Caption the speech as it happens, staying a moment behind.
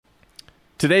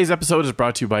Today's episode is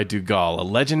brought to you by Dugal. A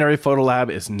legendary photo lab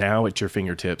is now at your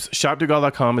fingertips.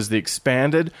 ShopDugal.com is the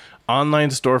expanded online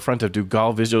storefront of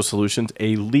Dugal Visual Solutions,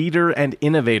 a leader and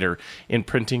innovator in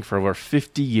printing for over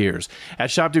 50 years. At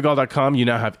ShopDugal.com, you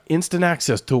now have instant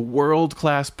access to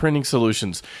world-class printing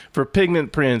solutions for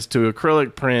pigment prints, to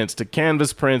acrylic prints, to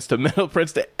canvas prints, to metal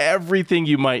prints, to everything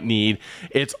you might need.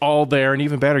 It's all there, and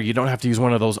even better, you don't have to use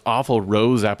one of those awful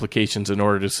Rose applications in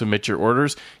order to submit your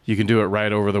orders. You can do it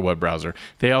right over the web browser.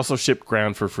 They also ship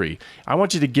ground for free. I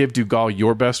want you to give Dugal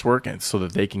your best work and so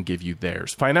that they can give you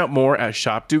theirs. Find out more at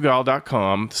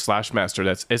shopdugal.com/master.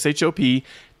 That's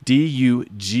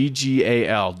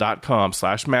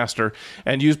ShopDugal.com/master,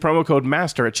 and use promo code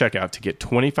MASTER at checkout to get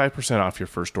 25% off your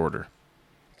first order.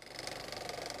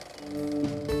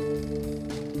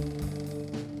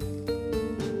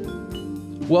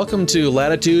 Welcome to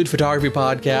Latitude Photography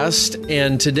Podcast,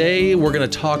 and today we're going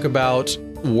to talk about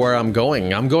where I'm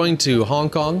going. I'm going to Hong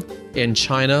Kong and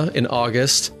China in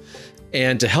August,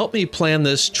 and to help me plan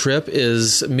this trip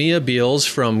is Mia Beals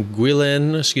from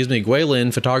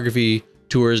Guilin Photography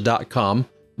Tours.com.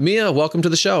 Mia, welcome to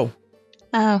the show.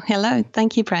 Oh, hello.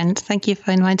 Thank you, Brent. Thank you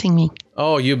for inviting me.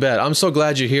 Oh, you bet. I'm so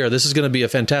glad you're here. This is going to be a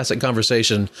fantastic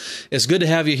conversation. It's good to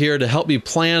have you here to help me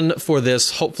plan for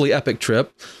this hopefully epic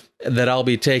trip that I'll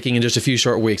be taking in just a few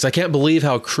short weeks. I can't believe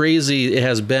how crazy it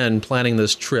has been planning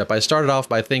this trip. I started off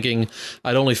by thinking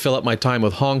I'd only fill up my time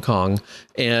with Hong Kong.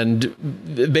 And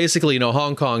basically,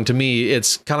 Hong Kong, to me,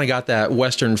 it's kind of got that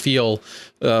Western feel,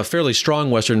 fairly strong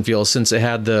Western feel, since it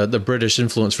had the British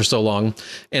influence for so long.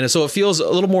 And so it feels a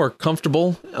little more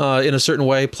comfortable in a certain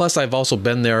way. Plus, I've also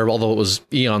been there, although it was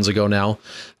eons ago now.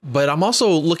 But I'm also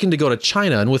looking to go to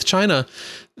China. And with China,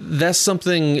 that's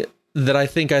something that I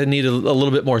think I need a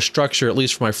little bit more structure, at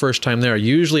least for my first time there.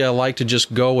 Usually I like to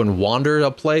just go and wander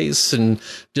a place and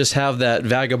just have that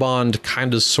vagabond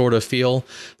kind of sort of feel.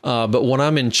 But when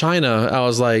I'm in China, I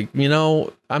was like,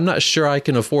 I'm not sure I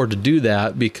can afford to do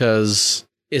that because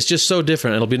it's just so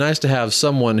different. It'll be nice to have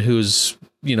someone who's,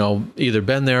 either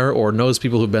been there or knows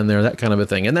people who've been there, that kind of a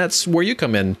thing. And that's where you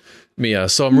come in, Mia.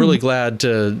 So I'm really glad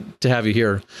to have you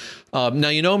here.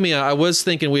 Now, Mia, I was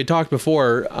thinking, we had talked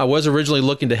before, I was originally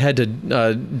looking to head to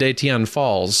Day Tian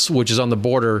Falls, which is on the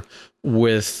border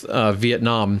with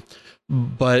Vietnam,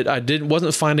 but I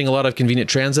wasn't finding a lot of convenient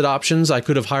transit options. I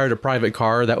could have hired a private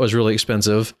car. That was really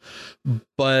expensive.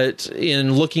 But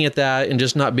in looking at that and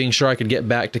just not being sure I could get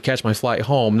back to catch my flight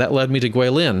home, that led me to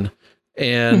Guilin,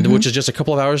 which is just a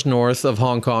couple of hours north of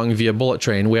Hong Kong via bullet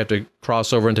train. We have to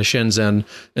cross over into Shenzhen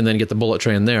and then get the bullet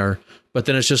train there. But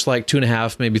then it's just like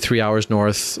 2.5, maybe 3 hours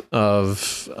north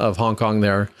of Hong Kong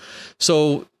there.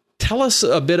 So tell us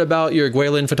a bit about your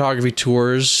Guilin Photography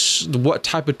Tours, what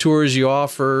type of tours you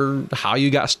offer, how you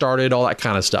got started, all that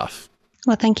kind of stuff.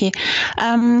 Well, thank you.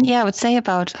 I would say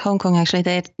about Hong Kong, actually,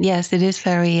 that yes, it is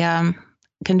very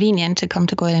convenient to come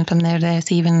to Guilin from there.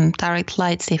 There's even direct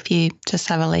flights if you just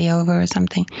have a layover or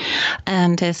something.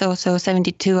 And there's also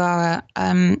 72-hour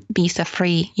visa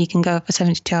free. You can go for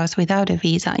 72 hours without a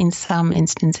visa in some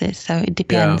instances. So it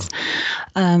depends.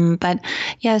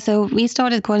 Yeah. So we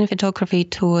started Guilin Photography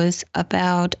Tours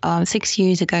about 6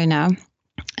 years ago now.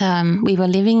 We were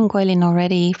living in Guilin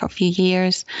already for a few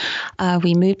years.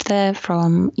 We moved there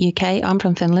from UK. I'm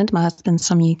from Finland. My husband's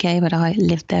from UK, but I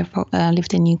lived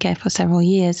in UK for several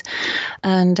years.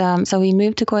 And so we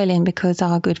moved to Guilin because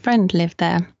our good friend lived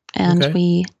there. And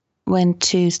we went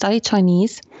to study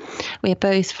Chinese. We are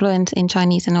both fluent in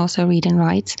Chinese and also read and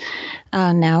write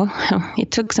now. It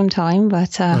took some time,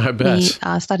 but we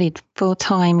studied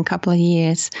full-time a couple of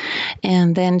years.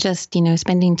 And then just,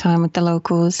 spending time with the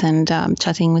locals and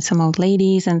chatting with some old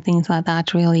ladies and things like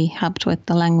that really helped with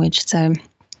the language. So,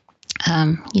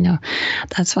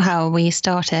 that's how we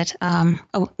started.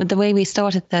 The way we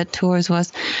started the tours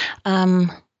was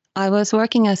I was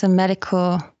working as a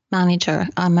medical manager.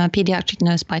 I'm a pediatric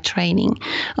nurse by training.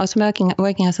 I was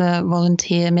working as a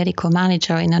volunteer medical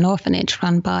manager in an orphanage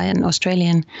run by an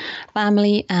Australian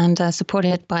family and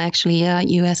supported by actually a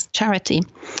US charity.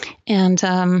 And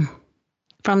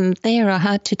from there, I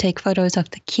had to take photos of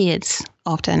the kids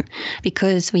often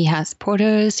because we had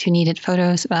supporters who needed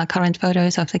photos, current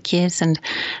photos of the kids. And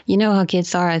you know how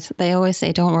kids are. They always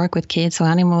say, don't work with kids or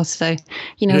animals. So,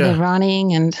 they're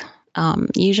running and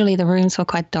usually the rooms were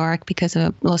quite dark because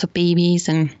of lots of babies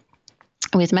and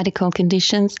with medical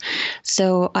conditions.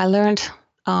 So I learned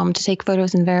to take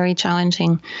photos in very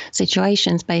challenging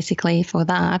situations, basically, for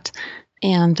that.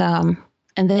 And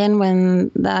then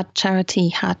when that charity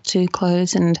had to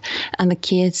close and the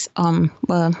kids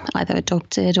were either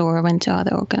adopted or went to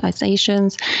other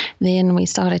organizations, then we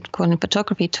started Guilin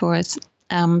Photography Tours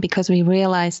because we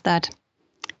realized that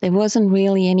there wasn't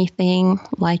really anything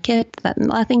like it. That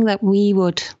nothing that we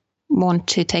would want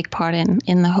to take part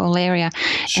in the whole area.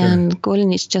 Sure. And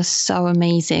Guilin is just so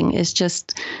amazing. It's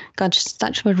just got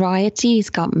such variety. It's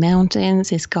got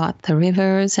mountains, it's got the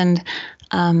rivers, and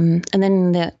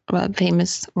then the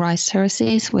famous rice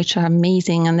terraces, which are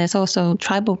amazing. And there's also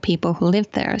tribal people who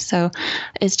live there. So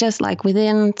it's just like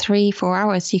within 3-4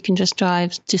 hours, you can just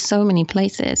drive to so many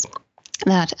places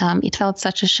that it felt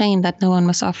such a shame that no one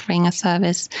was offering a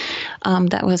service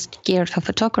that was geared for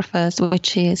photographers,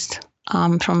 which is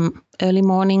from early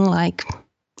morning, like,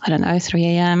 I don't know, 3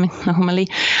 a.m. normally,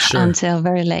 Sure. until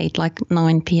very late, like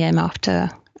 9 p.m. after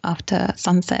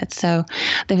sunset. So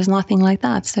there was nothing like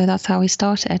that. So that's how we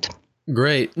started.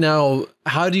 Great. Now,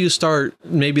 how do you start?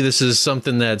 Maybe this is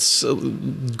something that's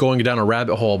going down a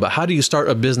rabbit hole, but how do you start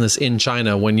a business in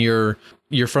China when you're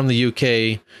from the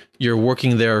UK, you're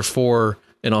working there for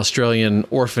an Australian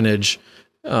orphanage?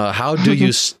 How do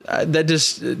you,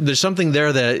 there's something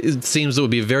there that it seems it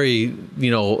would be very,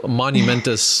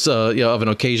 monumentous, of an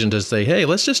occasion to say, hey,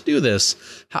 let's just do this.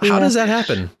 How does that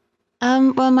happen?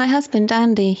 Well, my husband,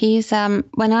 Andy, he's,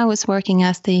 when I was working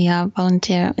as the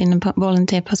volunteer in a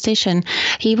volunteer position,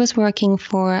 he was working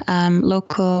for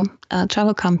local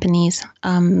travel companies,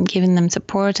 giving them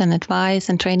support and advice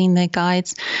and training their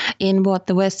guides in what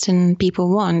the Western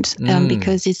people want,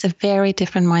 because it's a very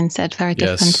different mindset, very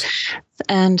different. Yes.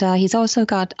 And he's also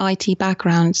got IT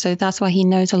background, so that's why he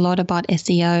knows a lot about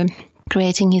SEO,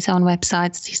 creating his own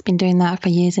websites. He's been doing that for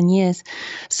years and years.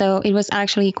 So it was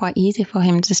actually quite easy for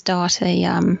him to start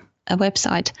a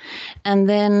website. And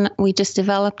then we just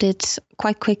developed it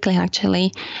quite quickly,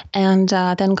 actually, and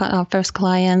then got our first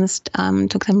clients,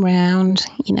 took them around,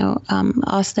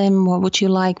 asked them, what would you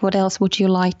like? What else would you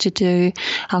like to do?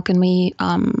 How can we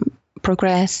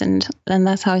progress? And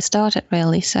that's how it started,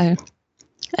 really. So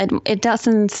it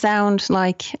doesn't sound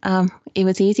like it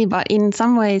was easy, but in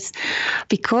some ways,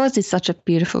 because it's such a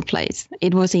beautiful place,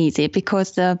 it was easy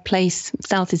because the place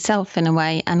sells itself in a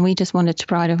way, and we just wanted to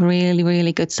provide a really,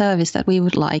 really good service that we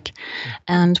would like.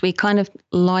 And we kind of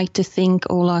like to think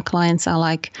all our clients are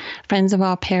like friends of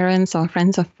our parents or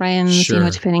friends of friends, Sure.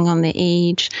 depending on the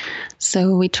age.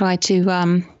 So we try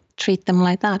to treat them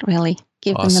like that, really,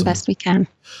 give them the best we can.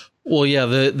 Well, yeah,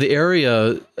 the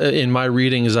area in my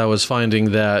readings, I was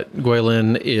finding that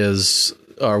Guilin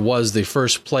was the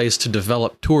first place to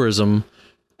develop tourism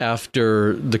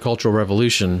after the Cultural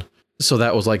Revolution. So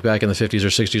that was like back in the 50s or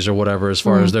 60s or whatever, as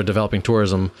far as they're developing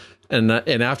tourism. And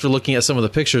after looking at some of the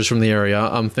pictures from the area,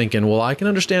 I'm thinking, well, I can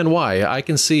understand why. I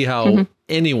can see how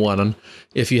anyone,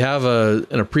 if you have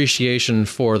an appreciation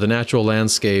for the natural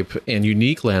landscape and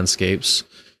unique landscapes,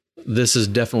 this is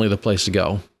definitely the place to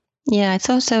go. Yeah, it's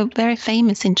also very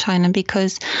famous in China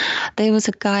because there was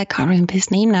a guy, I can't remember his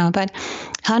name now, but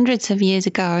hundreds of years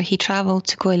ago, he traveled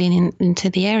to Guilin into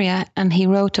the area and he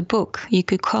wrote a book. You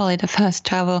could call it a first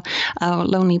travel,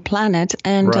 Lonely Planet.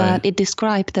 And Right. it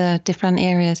described the different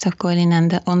areas of Guilin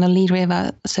and on the Li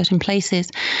River, certain places.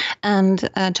 And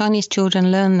Chinese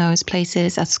children learn those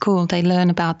places at school. They learn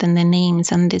about them, their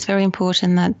names, and it's very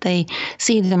important that they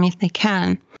see them if they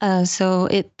can. So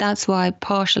that's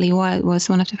partially why it was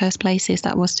one of the first places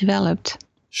that was developed.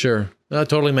 Sure. That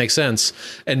totally makes sense.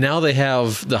 And now they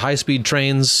have the high-speed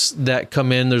trains that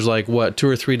come in. There's 2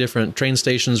 or 3 different train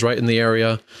stations right in the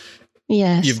area.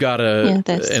 Yes. You've got an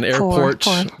airport.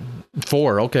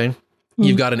 Four, okay.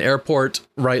 You've got an airport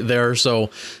right there. So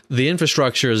the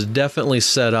infrastructure is definitely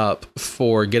set up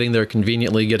for getting there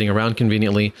conveniently, getting around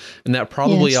conveniently. And that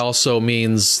probably also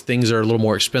means things are a little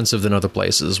more expensive than other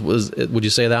places. Would you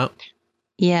say that?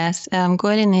 Yes.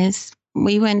 Guilin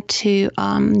we went to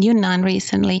Yunnan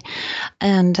recently,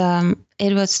 and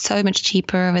it was so much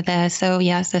cheaper over there. So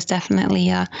yes, there's definitely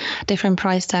a different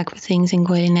price tag for things in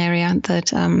Guilin area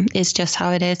that is just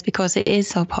how it is because it is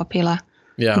so popular.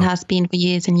 Yeah. And has been for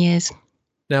years and years.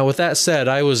 Now, with that said,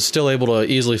 I was still able to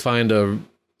easily find a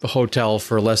hotel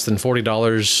for less than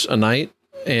 $40 a night.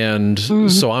 And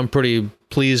so I'm pretty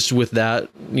pleased with that,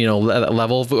 that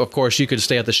level. Of course, you could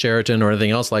stay at the Sheraton or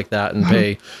anything else like that and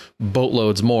pay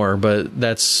boatloads more, but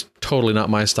that's totally not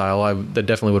my style. I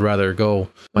definitely would rather go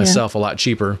myself a lot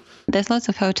cheaper. There's lots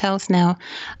of hotels now,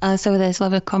 so there's a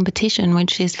lot of competition,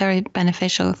 which is very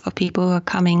beneficial for people who are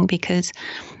coming because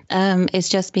it's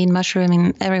just been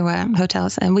mushrooming everywhere,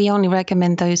 hotels. And we only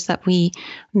recommend those that we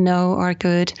know are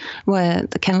good, where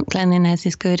the cleanliness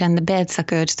is good and the beds are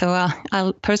good. So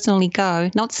I'll personally go,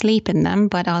 not sleep in them,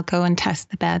 but I'll go and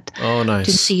test the bed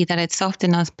to see that it's soft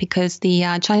enough because the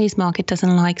Chinese market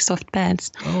doesn't like soft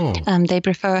beds. They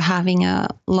prefer having a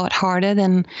lot harder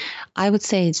than, I would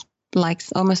say it's like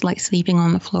almost like sleeping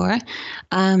on the floor,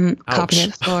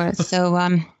 carpeted floor.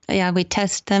 So we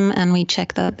test them and we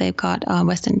check that they've got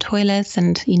Western toilets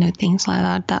and things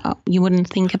like that you wouldn't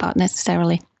think about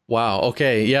necessarily. Wow.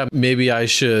 Okay. Yeah. Maybe I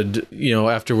should,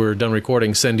 after we're done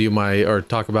recording, send you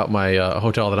talk about my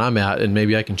hotel that I'm at, and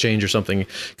maybe I can change or something.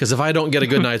 Because if I don't get a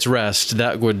good night's rest,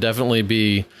 that would definitely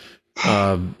be,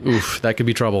 that could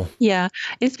be trouble. Yeah.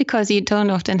 It's because you don't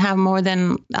often have more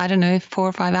than, 4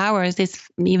 or 5 hours. It's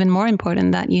even more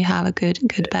important that you have a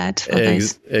good bed. For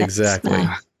those exactly.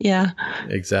 Yeah.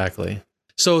 Exactly.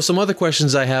 So some other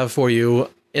questions I have for you,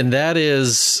 and that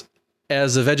is,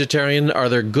 as a vegetarian, are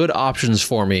there good options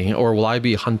for me, or will I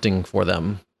be hunting for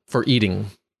them for eating?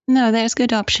 No, there's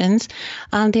good options.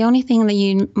 The only thing that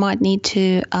you might need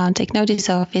to take notice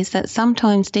of is that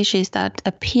sometimes dishes that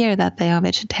appear that they are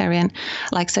vegetarian,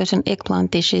 like certain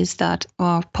eggplant dishes that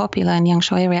are popular in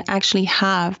Yangshuo area, actually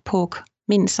have pork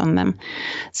mince on them.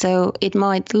 So it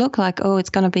might look like, it's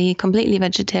going to be completely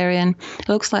vegetarian. It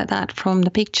looks like that from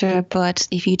the picture, but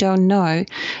if you don't know,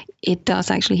 it does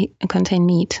actually contain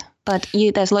meat. But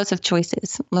there's lots of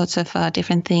choices, lots of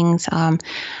different things.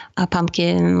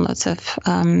 Pumpkin, lots of,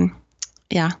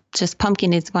 just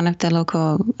pumpkin is one of the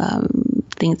local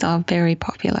things that are very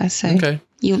popular. So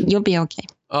you'll be okay.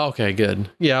 Okay, good.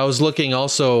 Yeah, I was looking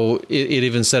also, it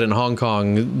even said in Hong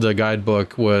Kong, the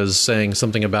guidebook was saying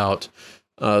something about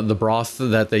the broth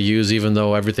that they use, even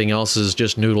though everything else is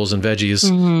just noodles and veggies,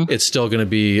 it's still going to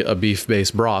be a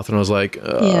beef-based broth. And I was like,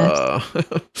 yes.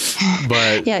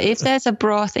 But yeah, if there's a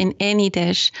broth in any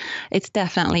dish, it's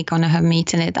definitely going to have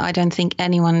meat in it. I don't think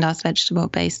anyone does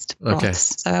vegetable-based broths. Okay.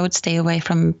 So I would stay away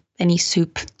from any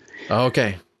soup.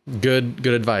 Okay, good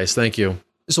advice. Thank you.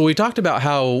 So we talked about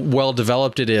how well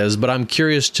developed it is, but I'm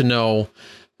curious to know,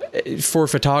 for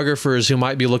photographers who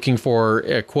might be looking for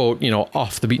a quote,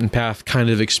 off the beaten path kind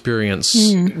of experience,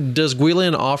 does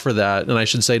Guilin offer that? And I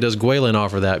should say, does Guilin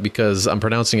offer that? Because I'm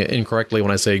pronouncing it incorrectly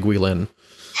when I say Guilin.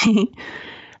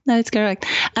 No, it's correct.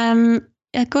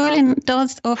 Guilin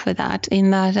does offer that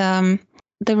in that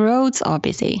the roads are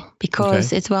busy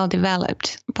because it's well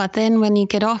developed. But then when you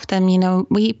get off them,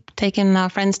 we've taken our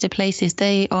friends to places,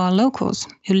 they are locals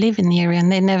who live in the area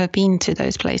and they've never been to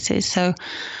those places. So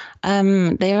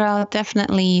there are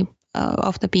definitely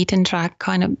off the beaten track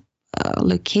kind of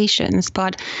locations.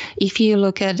 But if you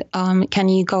look at, can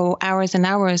you go hours and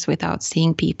hours without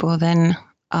seeing people, then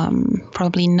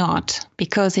probably not,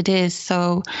 because it's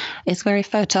very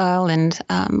fertile and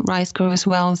rice grows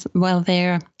well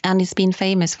there, and it's been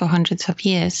famous for hundreds of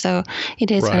years. So it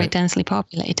is very densely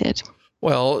populated.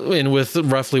 Well, and with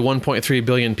roughly 1.3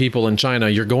 billion people in China,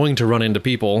 you're going to run into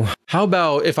people. How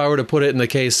about if I were to put it in the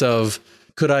case of,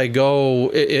 could I go,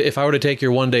 if I were to take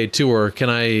your one-day tour, can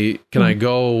I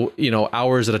go,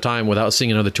 hours at a time without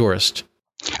seeing another tourist?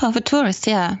 Oh, for tourists,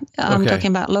 yeah. I'm talking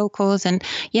about locals, and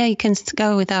you can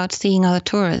go without seeing other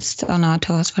tourists on our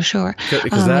tours for sure.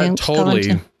 Because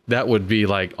that would be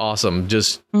like awesome.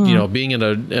 Just, being in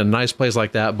a nice place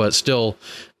like that, but still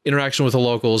interaction with the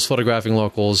locals, photographing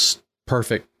locals,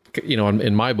 perfect.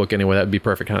 In my book anyway, that'd be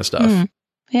perfect kind of stuff.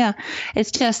 Yeah,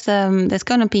 it's just there's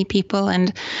going to be people.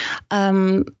 And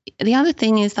the other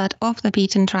thing is that off the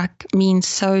beaten track means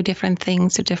so different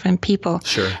things to different people.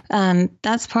 Sure. And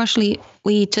that's partially,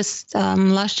 we just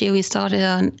last year we started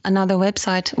another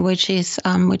website, which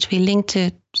we linked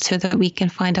to so that we can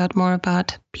find out more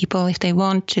about people if they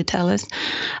want to tell us,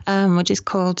 which is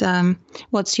called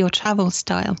What's Your Travel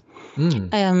Style?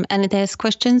 And there's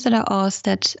questions that are asked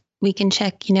that we can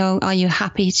check, are you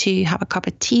happy to have a cup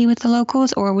of tea with the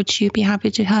locals, or would you be happy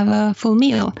to have a full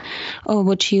meal? Or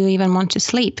would you even want to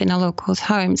sleep in a local's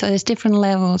home? So there's different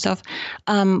levels of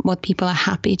what people are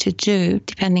happy to do,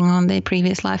 depending on their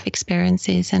previous life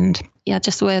experiences and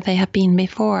just where they have been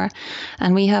before.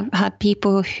 And we have had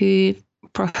people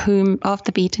for whom off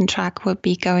the beaten track would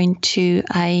be going to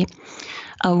a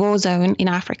war zone in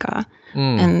Africa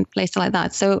and places like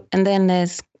that. So, and then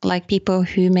there's like people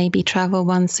who maybe travel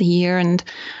once a year and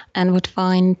would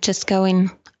find just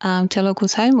going to a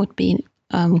local's home would be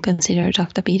considered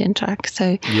off the beaten track.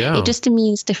 So it just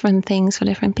means different things for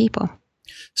different people.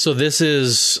 So this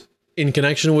is in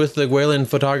connection with the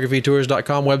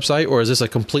GuilinPhotographyTours.com website, or is this a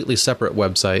completely separate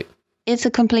website? It's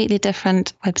a completely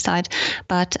different website.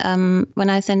 But when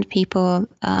I send people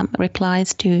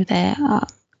replies to their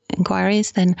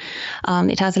inquiries, then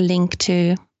it has a link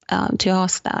to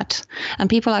ask that. And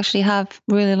people actually have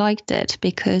really liked it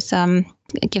because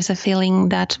it gives a feeling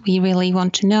that we really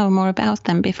want to know more about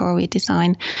them before we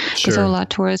design, because all our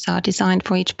tours are designed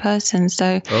for each person.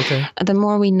 So the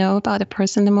more we know about a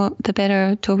person, the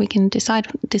better tour we can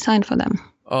design for them.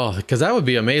 Oh, because that would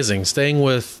be amazing. Staying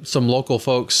with some local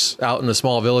folks out in a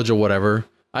small village or whatever.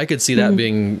 I could see that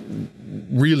being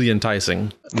really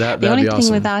enticing. That'd be awesome. The only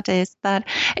thing with that is that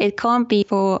it can't be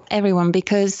for everyone,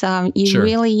 because you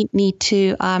really need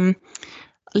to,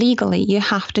 legally, you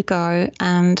have to go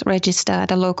and register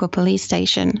at a local police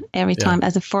station every time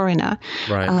as a foreigner.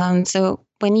 Right. So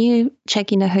when you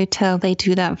check in a hotel, they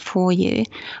do that for you.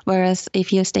 Whereas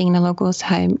if you're staying in a local's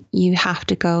home, you have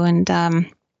to go and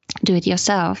do it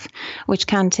yourself, which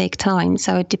can take time.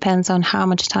 So it depends on how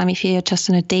much time. If you're just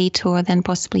on a day tour, then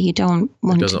possibly you don't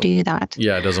want to do that.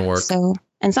 Yeah, it doesn't work. So,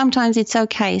 and sometimes it's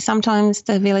okay. Sometimes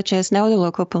the villagers know the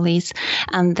local police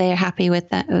and they're happy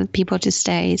with people to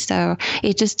stay. So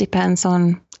it just depends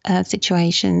on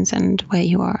situations and where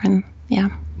you are. And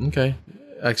Okay,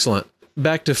 excellent.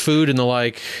 Back to food and the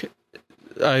like.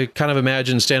 I kind of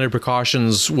imagine standard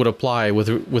precautions would apply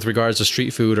with regards to street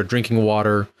food or drinking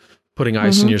water, putting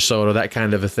ice in your soda, that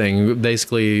kind of a thing.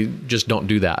 Basically, just don't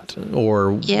do that.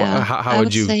 Or how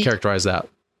would you characterize that?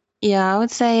 Yeah, I would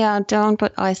say don't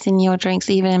put ice in your drinks,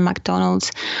 even in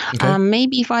McDonald's. Okay.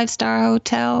 Maybe 5-star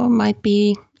hotel might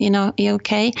be,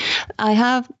 okay. I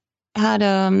have had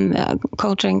a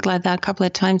cold drink like that a couple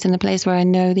of times in a place where I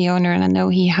know the owner and I know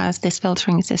he has this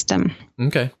filtering system.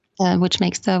 Okay. Which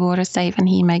makes the water safe, and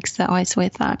he makes the ice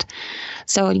with that.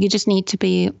 So you just need to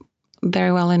be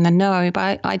very well in the know.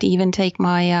 But I'd even take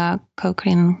my Coke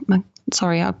in.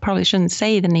 Sorry, I probably shouldn't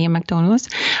say the name McDonald's,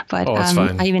 but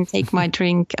I even take my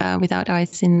drink without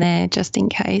ice in there just in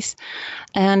case.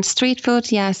 And street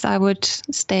food, yes, I would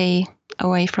stay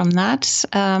away from that.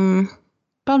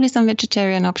 Probably some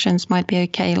vegetarian options might be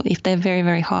okay if they're very,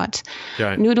 very hot.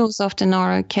 Right. Noodles often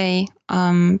are okay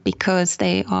because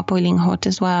they are boiling hot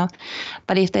as well.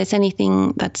 But if there's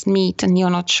anything that's meat and you're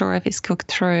not sure if it's cooked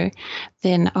through,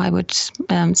 then I would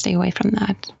stay away from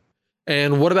that.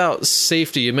 And what about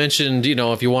safety? You mentioned,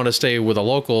 if you want to stay with a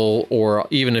local, or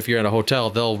even if you're in a hotel,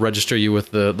 they'll register you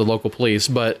with the local police.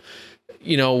 But,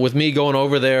 with me going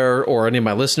over there, or any of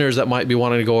my listeners that might be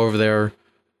wanting to go over there,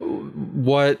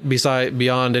 what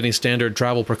beyond any standard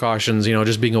travel precautions,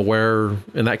 just being aware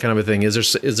and that kind of a thing,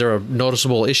 is there a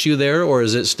noticeable issue there, or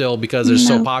is it still because they're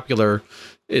so popular,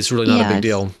 it's really not a big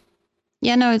deal?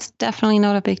 Yeah, no, it's definitely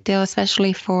not a big deal,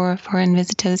 especially for foreign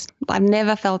visitors. I've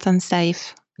never felt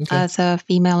unsafe as a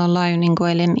female alone in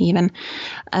Guilin even.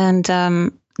 And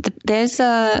there's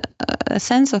a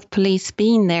sense of police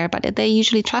being there, but they're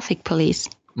usually traffic police.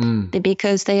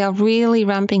 Because they are really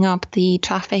ramping up the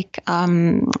traffic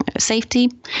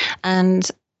safety, and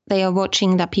they are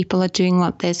watching that people are doing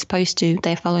what they're supposed to.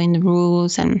 They're following the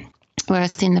rules, and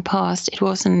whereas in the past it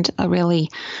wasn't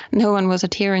no one was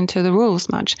adhering to the rules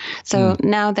much. So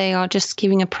now they are just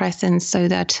giving a presence so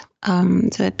that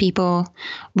people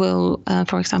will,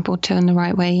 for example, turn the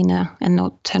right way and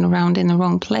not turn around in the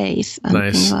wrong place and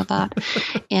things like that.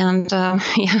 And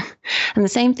and the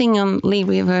same thing on Lee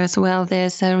River as well.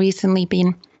 There's there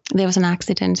was an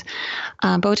accident,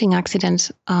 boating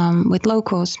accident with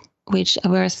locals,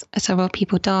 where several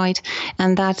people died,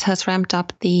 and that has ramped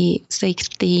up the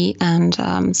safety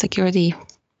and security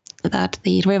that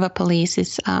the river police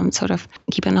is sort of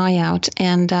keep an eye out.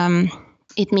 And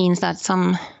it means that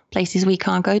some places we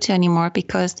can't go to anymore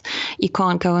because you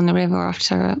can't go on the river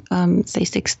after say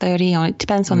 6:30, or it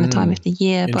depends on the time of the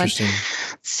year. But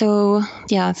so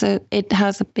it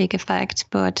has a big effect.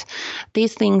 But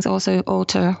these things also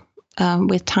alter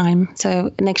with time.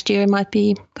 So next year it might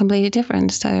be completely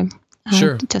different. So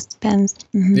it just depends.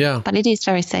 Yeah, but it is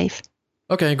very safe.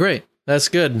 Okay, great. That's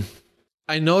good.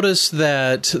 I noticed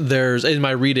that in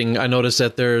my reading,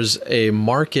 there's a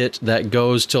market that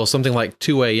goes till something like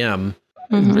 2 a.m.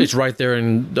 It's right there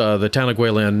in the town of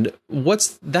Guilin.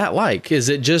 What's that like? Is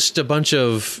it just a bunch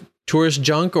of tourist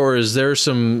junk, or is there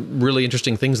some really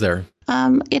interesting things there?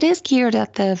 It is geared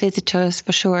at the visitors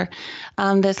for sure.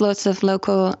 There's lots of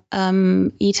local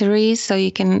eateries, so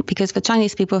because for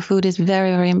Chinese people, food is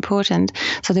very, very important.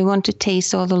 So they want to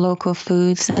taste all the local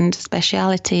foods and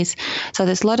specialities. So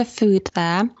there's a lot of food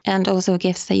there, and also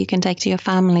gifts that you can take to your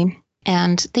family.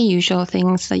 And the usual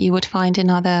things that you would find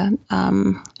in other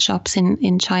shops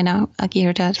in China are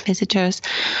geared at visitors.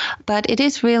 But it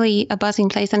is really a buzzing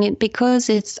place, and because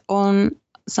it's on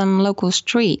some local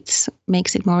streets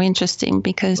makes it more interesting,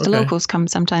 because the locals come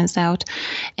sometimes out,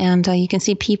 and you can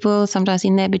see people sometimes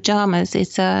in their pajamas.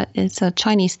 It's a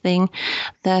Chinese thing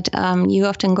that you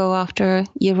often go after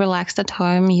you relaxed at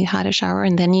home, you had a shower,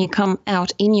 and then you come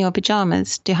out in your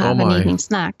pajamas to have an evening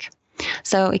snack.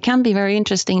 So it can be very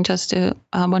interesting just to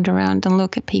wander around and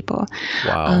look at people.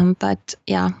 Wow. But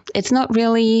it's not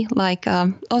really like,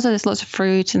 also there's lots of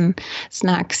fruit and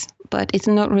snacks, but it's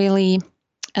not really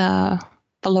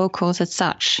for locals as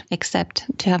such, except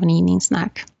to have an evening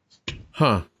snack.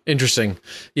 Huh. Interesting.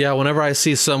 Yeah, whenever I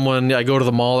see someone, I go to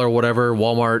the mall or whatever,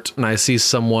 Walmart, and I see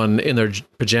someone in their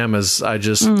pajamas, I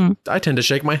tend to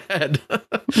shake my head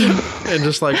and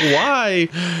just like, why?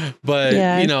 But,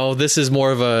 this is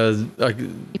more of a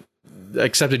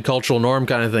accepted cultural norm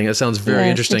kind of thing. It sounds very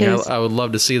interesting. I would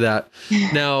love to see that.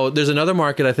 Now, there's another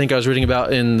market I think I was reading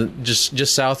about in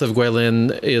just south of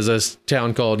Guilin is a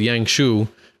town called Yangshu.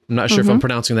 I'm not sure if I'm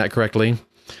pronouncing that correctly.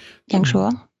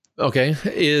 Yangshu. Okay.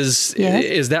 Is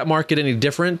that market any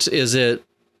different? Is it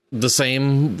the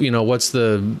same? What's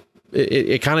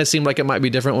it kind of seemed like it might be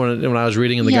different when I was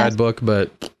reading in the guidebook,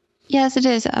 but. Yes, it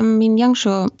is. I mean,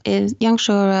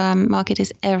 Yangshu market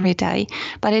is every day,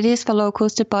 but it is for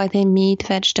locals to buy their meat,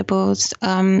 vegetables,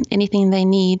 anything they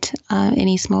need,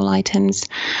 any small items.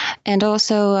 And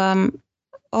also,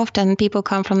 often people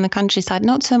come from the countryside,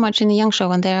 not so much in the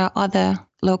Yangshu, and there are other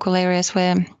local areas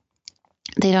where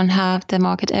they don't have the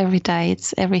market every day.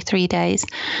 It's every 3 days,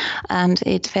 and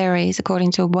it varies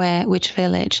according to which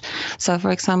village. So,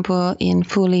 for example, in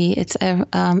Fuli, it's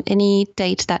any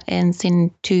date that ends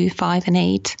in 2, 5, and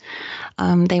 8.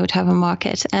 They would have a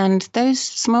market, and those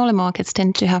smaller markets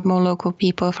tend to have more local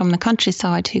people from the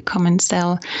countryside who come and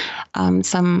sell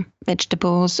some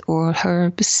vegetables or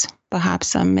herbs, perhaps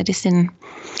some medicine,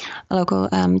 local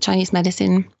Chinese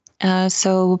medicine.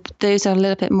 So those are a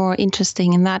little bit more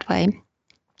interesting in that way.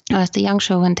 As the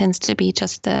Yangshu one tends to be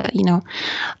just, a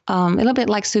little bit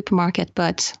like supermarket,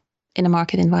 but in a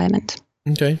market environment.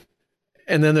 Okay.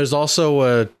 And then there's also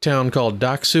a town called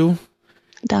Dashu.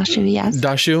 Dashu, yes.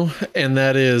 Dashu, and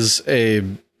that is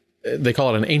they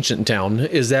call it an ancient town.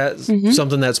 Is that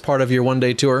something that's part of your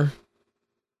one-day tour?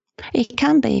 It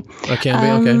can be. It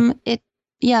can be, okay.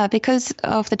 Yeah, because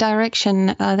of the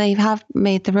direction, they have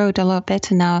made the road a lot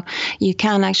better now. You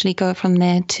can actually go from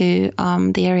there to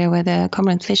the area where the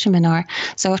cormorant fishermen are.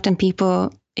 So often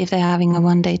people, if they're having a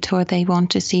one-day tour, they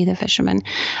want to see the fishermen.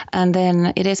 And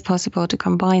then it is possible to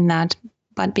combine that.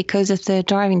 But because of the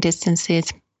driving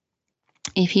distances,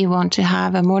 if you want to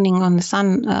have a morning on the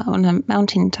sun, on a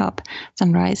mountaintop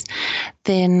sunrise,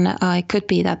 then it could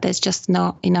be that there's just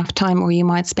not enough time, or you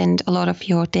might spend a lot of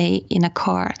your day in a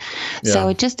car. Yeah. So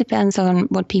it just depends on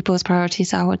what people's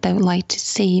priorities are, what they would like to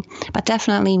see. But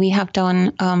definitely we have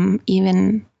done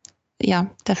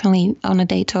definitely on a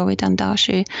day tour, we've done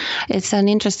Dashu. It's an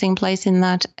interesting place in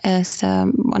that it's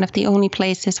one of the only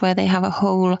places where they have a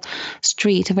whole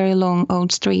street, a very long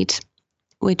old street,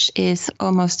 which is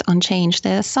almost unchanged.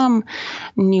 There are some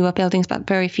newer buildings, but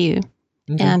very few.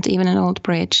 Okay. And even an old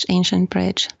bridge, ancient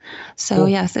bridge. So cool.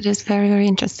 Yes, it is very, very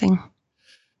interesting.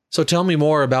 So tell me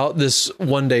more about this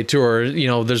one-day tour.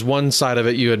 There's one side of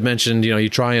it you had mentioned, you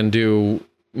try and do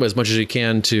as much as you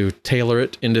can to tailor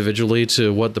it individually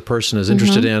to what the person is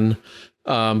interested in.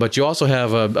 But you also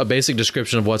have a basic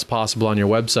description of what's possible on your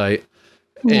website.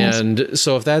 Yes. And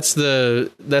so if that's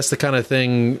the kind of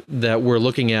thing that we're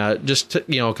looking at, just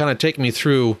kind of take me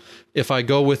through, if I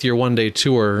go with your one-day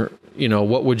tour,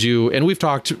 what would you, and we've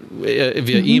talked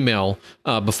via email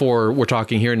before we're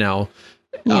talking here now.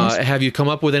 Yes. Have you come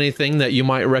up with anything that you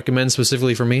might recommend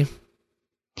specifically for me?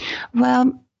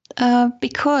 Well,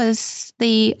 because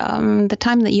the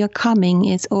time that you're coming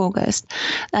is August,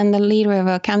 and the Lee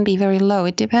River can be very low.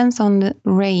 It depends on the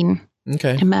rain.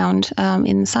 Okay. Amount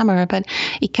in the summer, but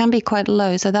it can be quite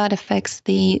low. So that affects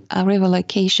the river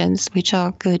locations, which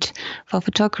are good for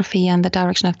photography and the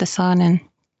direction of the sun.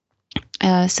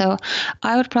 And so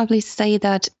I would probably say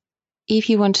that if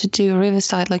you want to do a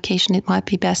riverside location, it might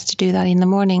be best to do that in the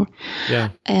morning. Yeah.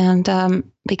 And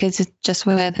because it's just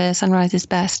where the sunrise is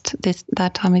best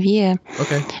that time of year.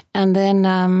 Okay. And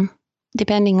then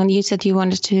depending on, you said you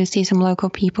wanted to see some local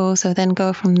people, so then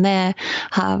go from there,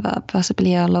 have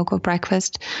possibly a local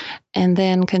breakfast, and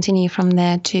then continue from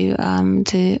there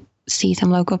to see some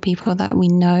local people that we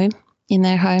know in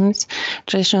their homes,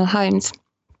 traditional homes.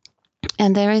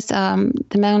 And there is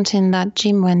the mountain that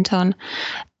Jim went on,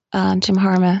 Jim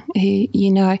Harmer, who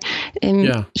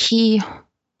he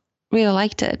really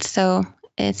liked it. So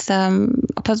it's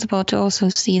possible to also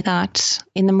see that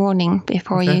in the morning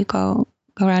before you go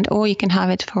around, or you can have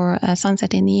it for a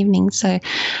sunset in the evening. So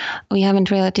we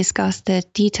haven't really discussed the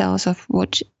details of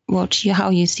how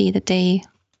you see the day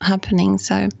happening.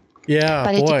 So yeah,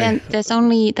 but it depends. There's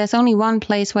only one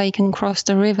place where you can cross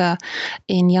the river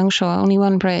in Yangshu, only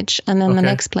one bridge, and then the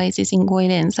next place is in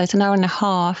Guilin. So it's an hour and a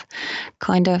half,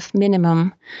 kind of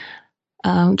minimum.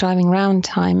 driving around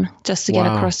time just to get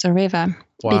across the river.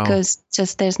 Wow. Because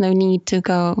just there's no need to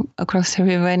go across the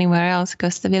river anywhere else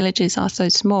because the villages are so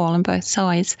small on both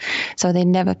sides. So they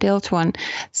never built one.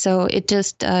 So it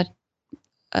just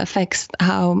affects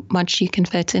how much you can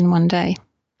fit in one day.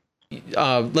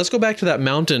 Let's go back to that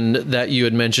mountain that you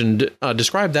had mentioned.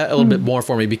 Describe that a little bit more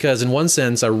for me, because in one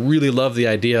sense, I really love the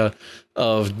idea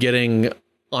of getting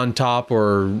on top,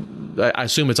 or I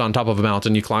assume it's on top of a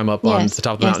mountain. You climb up on the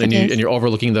top of the mountain and you're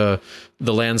overlooking the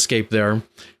landscape there.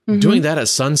 Doing that at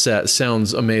sunset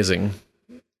sounds amazing.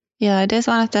 Yeah, it is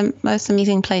one of the most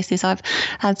amazing places. I've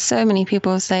had so many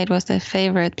people say it was their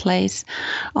favorite place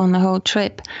on the whole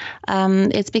trip.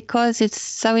 It's because it's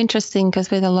so interesting,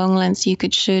 because with a long lens you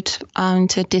could shoot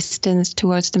to distance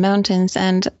towards the mountains,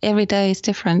 and every day is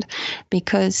different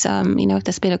because, if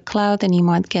there's a bit of cloud, then you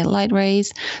might get light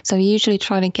rays. So we usually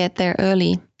try to get there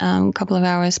early, a couple of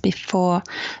hours before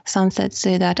sunset,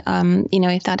 so that,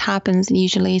 if that happens,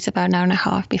 usually it's about an hour and a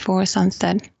half before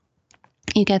sunset.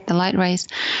 You get the light rays,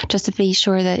 just to be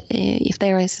sure that if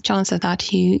there is a chance of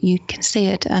that, you can see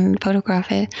it and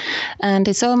photograph it. And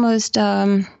it's almost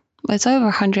it's over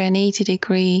 180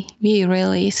 degree view,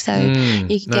 really. So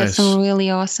you can get some really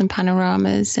awesome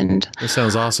panoramas. And that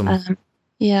sounds awesome. And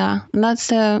that's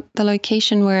the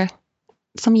location where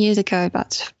some years ago,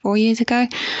 about 4 years ago,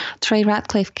 Trey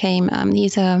Ratcliffe came.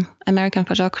 He's an American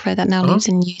photographer that now lives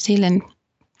in New Zealand.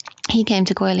 He came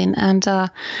to Goilin, and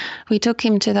we took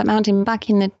him to that mountain. Back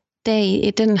in the day,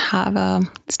 it didn't have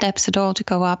steps at all to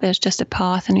go up. It was just a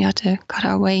path, and we had to cut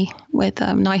our way with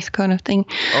a knife kind of thing.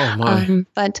 Oh, my.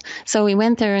 But so we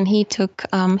went there, and he took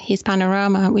his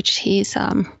panorama, which he's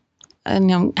had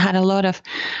a lot of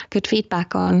good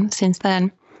feedback on since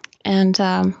then.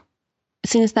 And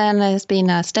since then, there's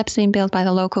been steps being built by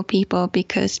the local people,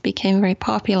 because it became very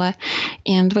popular,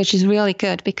 and which is really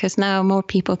good, because now more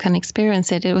people can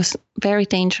experience it. It was very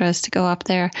dangerous to go up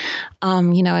there.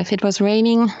 If it was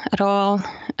raining at all,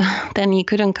 then you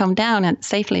couldn't come down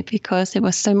safely because it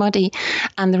was so muddy,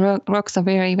 and the rocks are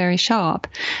very, very sharp.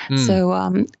 So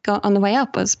on the way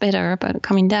up was better, but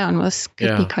coming down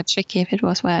could be quite tricky if it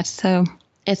was wet. So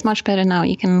it's much better now.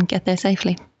 You can get there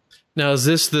safely. Now, is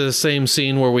this the same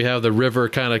scene where we have the river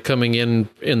kind of coming in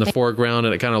the foreground,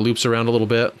 and it kind of loops around a little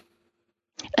bit?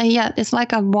 Yeah, it's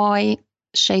like a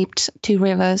Y-shaped two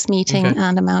rivers meeting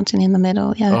and a mountain in the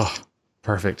middle. Yes. Oh,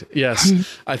 perfect. Yes,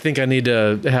 I think I need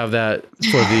to have that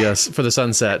for the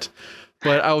sunset.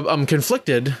 But I'm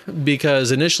conflicted,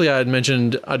 because initially I had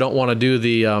mentioned I don't want to do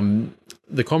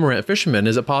the cormorant fishermen.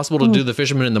 Is it possible to do the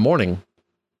fishermen in the morning?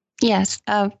 Yes,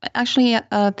 actually,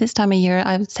 this time of year,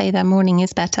 I would say that morning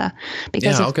is better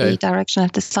because of the direction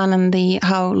of the sun and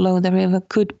how low the river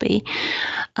could be.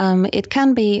 It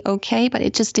can be okay, but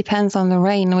it just depends on the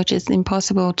rain, which is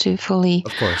impossible to fully,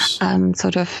 of course,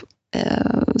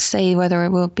 say whether it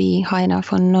will be high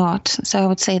enough or not. So I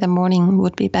would say the morning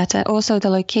would be better. Also, the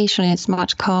location is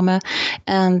much calmer,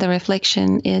 and the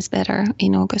reflection is better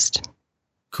in August.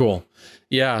 Cool.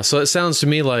 Yeah, so it sounds to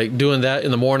me like doing that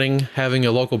in the morning, having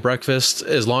a local breakfast,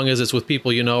 as long as it's with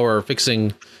people or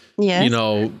fixing,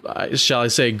 shall I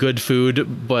say, good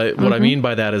food. But what I mean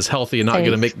by that is healthy and not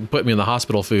going to put me in the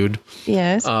hospital food.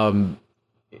 Yes.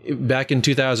 Back in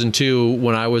 2002,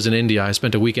 when I was in India, I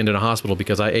spent a weekend in a hospital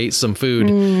because I ate some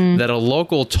food that a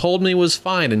local told me was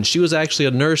fine. And she was actually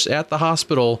a nurse at the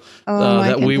hospital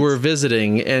that we were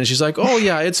visiting. And she's like, oh,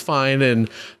 yeah, it's fine. And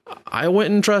I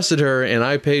went and trusted her, and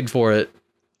I paid for it.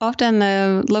 Often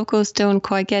the locals don't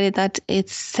quite get it, that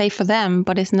it's safe for them,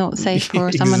 but it's not safe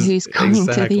for someone who's coming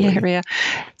to the area.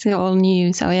 It's all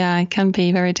new. So, yeah, it can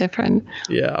be very different.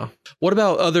 Yeah. What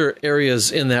about other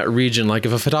areas in that region? Like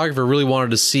if a photographer really wanted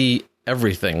to see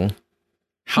everything,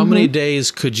 how many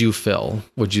days could you fill,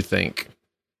 would you think?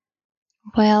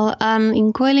 Well,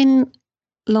 in Goilin,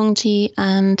 Longji,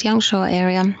 and Yangshuo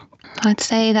area, I'd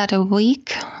say that a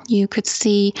week you could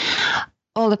see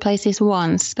all the places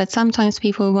once, but sometimes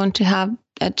people want to have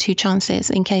 2 chances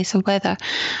in case of weather.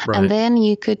 Right. And then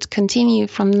you could continue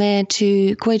from there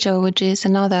to Guizhou, which is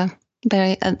another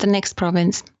the next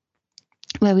province,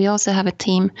 where we also have a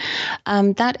team.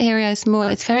 That area is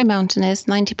it's very mountainous.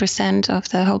 90% of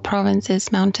the whole province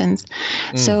is mountains.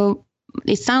 So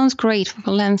it sounds great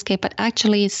for landscape, but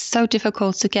actually it's so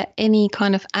difficult to get any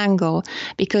kind of angle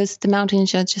because the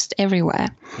mountains are just everywhere.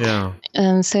 Yeah.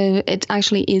 And so it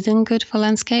actually isn't good for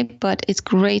landscape, but it's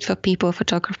great for people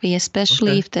photography,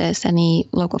 especially if there's any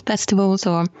local festivals,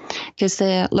 or because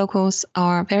the locals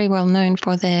are very well known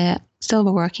for their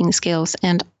silver working skills.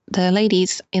 And the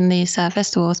ladies in these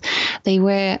festivals, they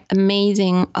wear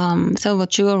amazing silver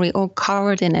jewelry all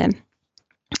covered in it.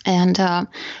 And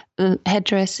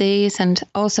headdresses, and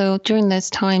also during those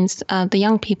times, the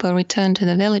young people return to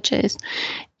the villages,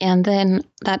 and then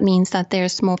that means that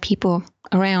there's more people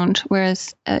around.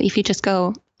 Whereas if you just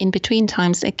go in between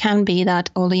times, it can be that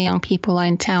all the young people are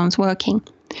in towns working.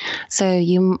 So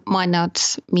you might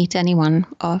not meet anyone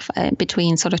of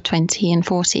between sort of 20 and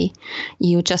 40.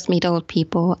 You just meet old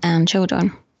people and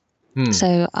children.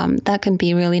 So that can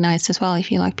be really nice as well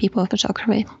if you like people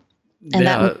photography. And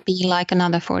that would be like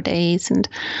another 4 days. And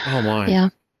oh my. Yeah.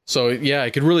 So yeah,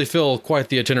 it could really fill quite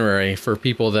the itinerary for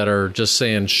people that are just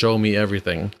saying, show me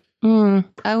everything. I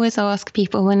always ask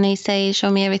people when they say, show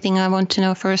me everything, I want to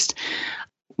know first,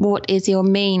 what is your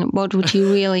main, what would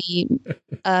you really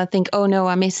think, oh no,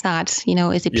 I missed that? You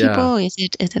know, is it people? Is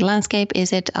it landscape?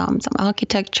 Is it some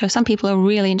architecture? Some people are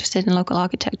really interested in local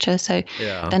architecture. So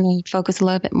then we focus a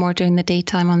little bit more during the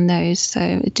daytime on those. So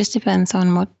it just depends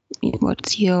on what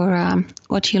you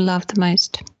love the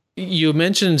most. You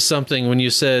mentioned something when you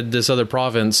said this other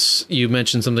province, you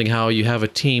mentioned something how you have a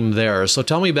team there. So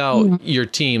tell me about your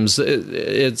teams.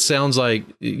 It sounds like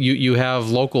you have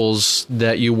locals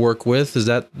that you work with. Is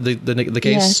that the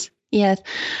case? Yes.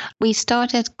 We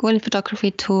started Golden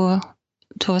Photography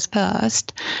tours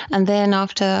first. And then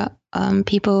after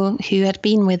people who had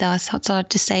been with us started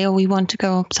to say, oh, we want to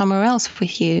go somewhere else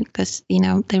with you because, you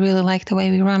know, they really like the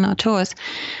way we run our tours.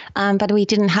 But we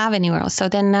didn't have anywhere else. So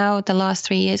then now the last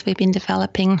 3 years we've been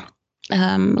developing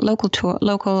local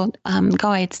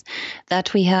guides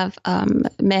that we have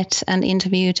met and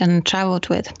interviewed and traveled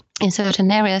with in certain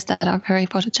areas that are very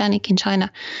photogenic in China.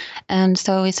 And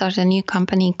so we started a new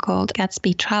company called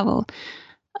Gatsby Travel.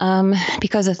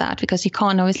 Because of that, because you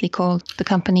can't obviously call the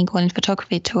company Golden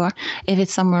Photography Tour if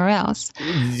it's somewhere else.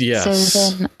 Yes.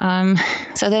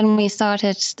 So then we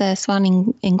started this one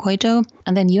in Guizhou,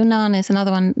 and then Yunnan is another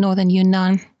one, northern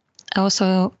Yunnan,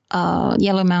 also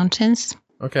Yellow Mountains.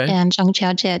 Okay. And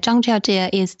Zhangjiajie. Zhangjiajie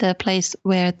is the place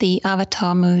where the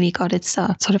Avatar movie got its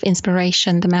sort of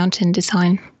inspiration, the mountain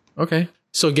design. Okay.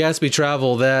 So Gatsby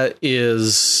Travel, that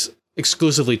is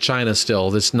exclusively China still.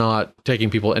 That's not taking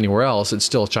people anywhere else. It's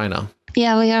still China.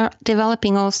 Yeah, we are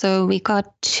developing also. We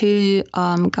got two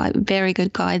very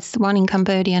good guides, one in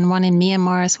Cambodia and one in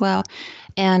Myanmar as well,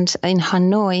 and in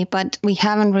Hanoi, but we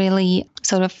haven't really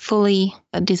sort of fully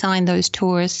designed those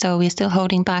tours. So we're still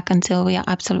holding back until we are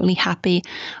absolutely happy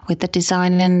with the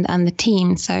design and the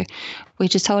team. So we're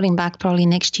just holding back. Probably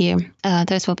next year,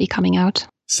 those will be coming out.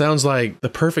 Sounds like the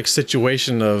perfect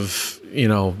situation of, you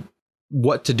know,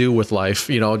 what to do with life,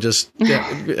 you know, just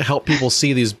help people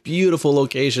see these beautiful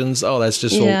locations. Oh, that's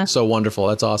just so wonderful.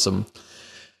 That's awesome.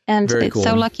 And Very it's cool.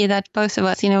 so lucky that both of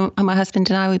us, you know, my husband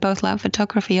and I, we both love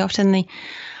photography.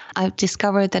 I've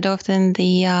discovered that often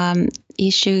the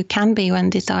issue can be when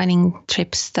designing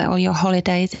trips or your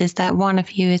holidays is that one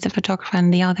of you is a photographer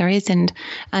and the other isn't.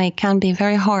 And it can be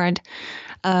very hard.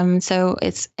 So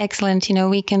it's excellent. You know,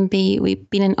 we've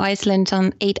been in Iceland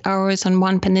on 8 hours on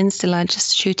one peninsula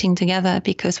just shooting together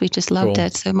because we just loved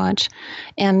it so much.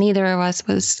 And neither of us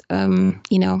was,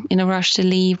 you know, in a rush to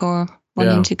leave or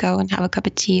wanting to go and have a cup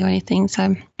of tea or anything.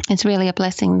 So it's really a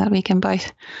blessing that we can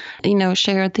both, you know,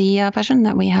 share the passion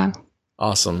that we have.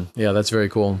 Awesome. Yeah, that's very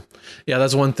cool. Yeah,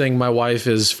 that's one thing my wife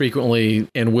is frequently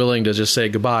and willing to just say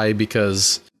goodbye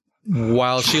because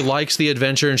while she likes the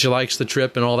adventure and she likes the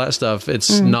trip and all that stuff,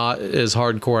 it's not as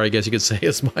hardcore, I guess you could say,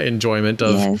 as my enjoyment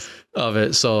of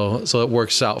it. So it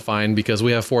works out fine because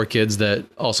we have 4 kids that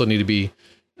also need to be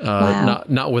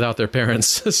not without their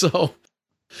parents. So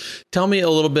tell me a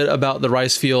little bit about the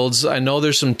rice fields. I know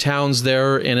there's some towns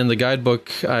there, and in the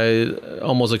guidebook, I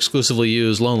almost exclusively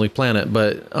use Lonely Planet,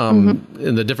 but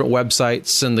in the different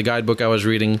websites and the guidebook I was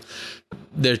reading,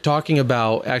 they're talking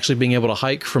about actually being able to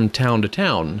hike from town to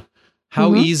town.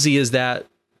 How easy is that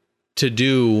to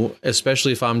do,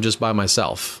 especially if I'm just by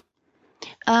myself?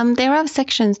 There are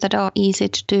sections that are easy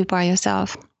to do by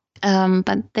yourself.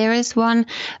 But there is one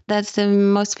that's the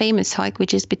most famous hike,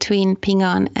 which is between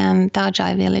Ping'an and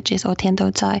Dazhai villages, or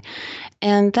Tiandoucai.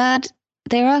 And that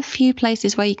there are a few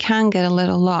places where you can get a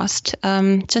little lost.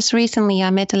 Just recently, I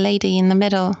met a lady in the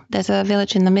middle. There's a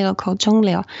village in the middle called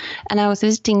Zhongliao. And I was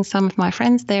visiting some of my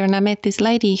friends there, and I met this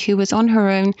lady who was on her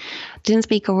own, didn't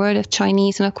speak a word of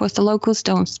Chinese. And of course, the locals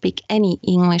don't speak any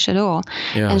English at all.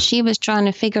 Yeah. And she was trying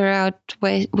to figure out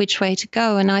which way to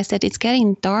go. And I said, it's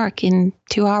getting dark in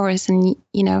 2 hours. And,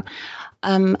 you know,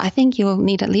 I think you'll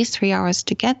need at least 3 hours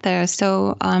to get there.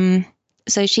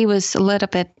 So she was a little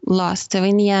bit lost. So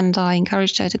in the end, I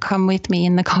encouraged her to come with me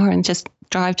in the car and just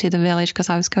drive to the village because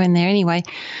I was going there anyway,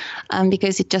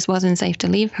 because it just wasn't safe to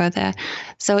leave her there.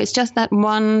 So it's just that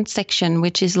one section,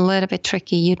 which is a little bit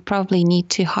tricky. You'd probably need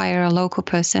to hire a local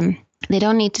person They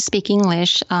don't need to speak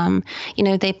English.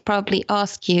 They probably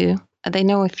ask you, they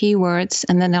know a few words,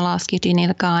 and then they'll ask you, do you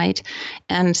need a guide?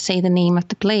 And say the name of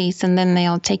the place, and then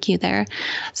they'll take you there.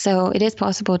 So it is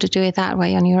possible to do it that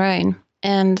way on your own.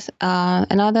 And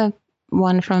another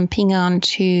one from Ping An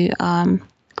to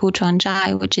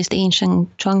Guchuanzhai, which is the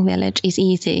ancient Zhuang village, is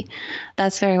easy.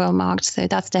 That's very well marked, so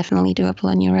that's definitely doable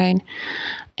on your own.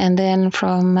 And then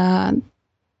from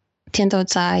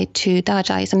Tiandoucai to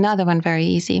Dazhai is another one very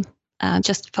easy.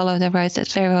 Just follow the roads.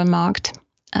 That's very well marked.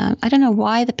 I don't know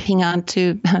why the Ping An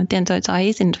to Tiandoucai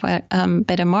isn't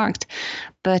better marked,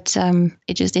 but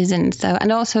it just isn't. So,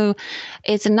 and also,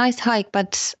 it's a nice hike,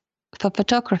 but for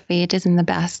photography, it isn't the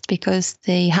best because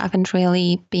they haven't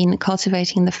really been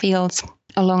cultivating the fields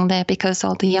along there because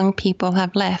all the young people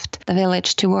have left the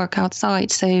village to work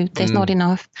outside. So there's not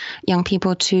enough young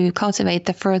people to cultivate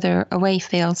the further away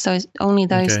fields. So only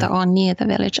those that are near the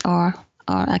village are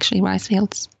actually rice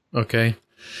fields. Okay.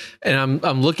 And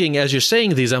I'm looking, as you're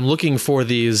saying these, I'm looking for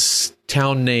these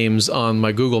town names on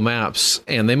my Google Maps,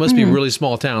 and they must be really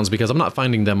small towns because I'm not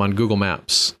finding them on Google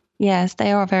Maps. Yes,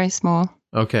 they are very small.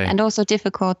 Okay. And also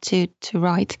difficult to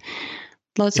write.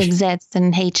 Lots of Z's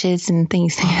and H's and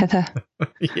things together.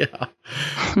 Yeah.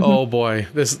 Oh boy,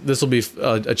 this will be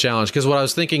a challenge, because what I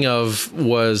was thinking of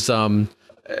was I'm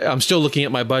still looking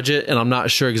at my budget, and I'm not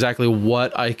sure exactly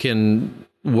what I can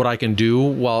do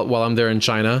while I'm there in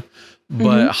China.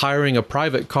 But hiring a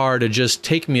private car to just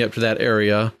take me up to that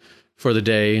area for the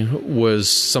day was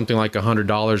something like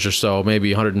 $100 or so,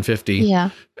 maybe $150.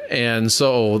 Yeah. And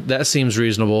so that seems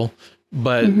reasonable.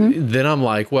 But then I'm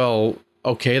like, well,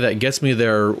 okay, that gets me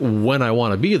there when I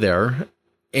want to be there.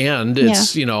 And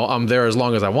it's, I'm there as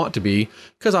long as I want to be,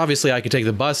 because obviously I could take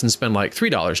the bus and spend like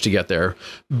 $3 to get there,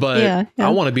 but I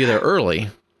want to be there early.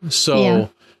 So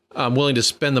I'm willing to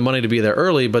spend the money to be there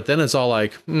early, but then it's all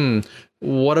like,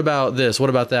 what about this?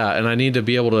 What about that? And I need to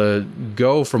be able to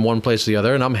go from one place to the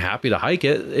other, and I'm happy to hike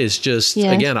it. It's just,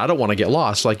 again, I don't want to get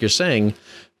lost, like you're saying.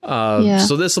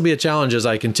 So this will be a challenge as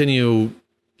I continue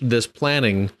this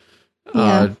planning,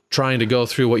 trying to go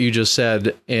through what you just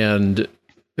said and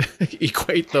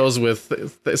equate those with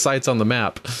the sites on the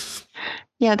map.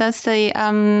 Yeah, that's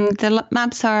the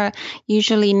maps are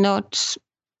usually not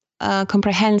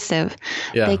comprehensive.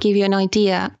 They give you an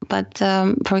idea, but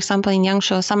for example, in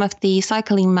Yangshuo, some of the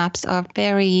cycling maps are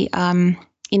very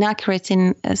inaccurate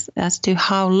as to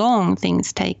how long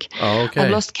things take.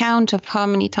 I've lost count of how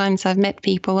many times I've met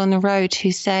people on the road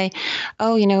who say,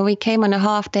 we came on a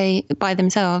half day by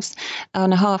themselves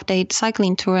on a half day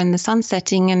cycling tour and the sun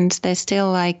setting, and they're still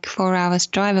like 4 hours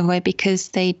drive away because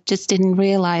they just didn't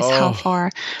realize how far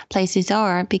places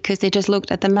are, because they just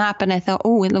looked at the map and I thought,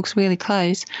 it looks really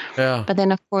close. But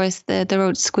then of course the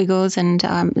road squiggles and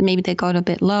maybe they got a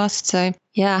bit lost. So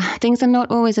things are not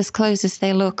always as close as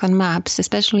they look on maps,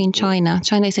 especially in China.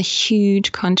 China is a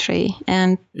huge country,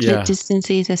 and the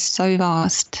distances are so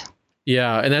vast.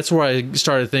 Yeah, and that's where I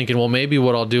started thinking, well, maybe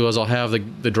what I'll do is I'll have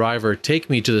the driver take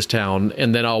me to this town,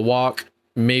 and then I'll walk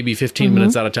maybe 15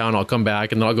 minutes out of town. I'll come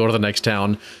back, and then I'll go to the next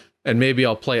town, and maybe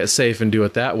I'll play it safe and do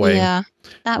it that way. Yeah,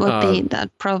 that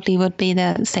probably would be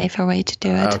the safer way to do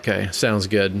it. Okay, sounds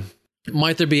good.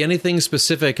 Might there be anything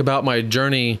specific about my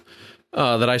journey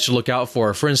that I should look out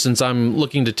for? For instance, I'm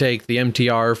looking to take the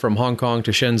MTR from Hong Kong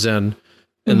to Shenzhen,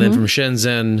 and then from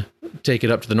Shenzhen, take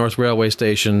it up to the North Railway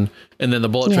Station, and then the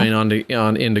bullet train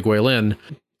into Guilin.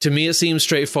 To me, it seems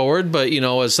straightforward, but,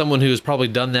 as someone who's probably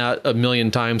done that a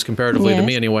million times comparatively to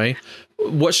me anyway,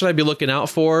 what should I be looking out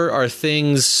for? Are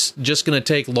things just going to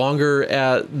take longer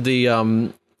at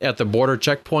the border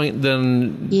checkpoint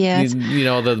than,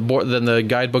 than the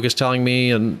guidebook is telling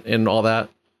me and all that?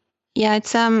 Yeah,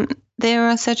 it's there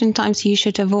are certain times you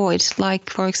should avoid, like,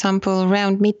 for example,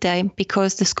 around midday,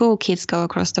 because the school kids go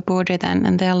across the border then,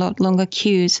 and there are a lot longer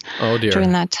queues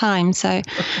during that time. So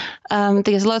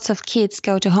there's lots of kids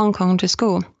go to Hong Kong to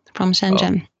school from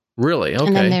Shenzhen. Really? Okay.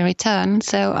 And then they return.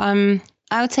 So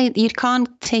I would say you can't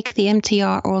take the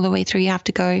MTR all the way through. You have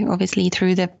to go, obviously,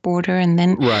 through the border, and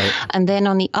then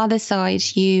on the other side,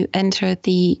 you enter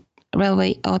the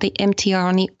railway or the MTR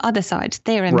on the other side,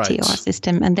 their MTR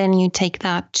system, and then you take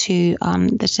that to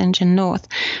the Shenzhen North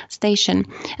station.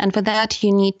 And for that,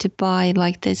 you need to buy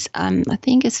like this, I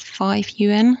think it's 5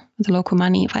 yuan, the local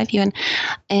money, 5 yuan,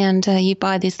 and you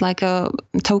buy this like a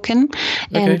token,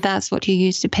 and that's what you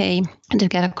use to pay to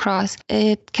get across.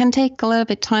 It can take a little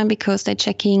bit of time because they're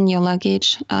checking your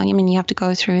luggage. You have to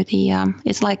go through the,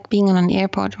 it's like being on an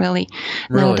airport, really.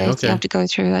 Nowadays, you have to go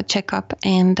through a checkup,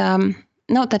 and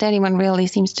not that anyone really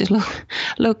seems to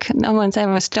look. No one's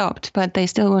ever stopped, but they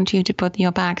still want you to put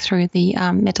your bag through the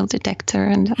metal detector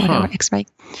and whatever X-ray.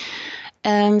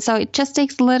 So it just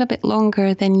takes a little bit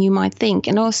longer than you might think.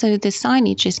 And also the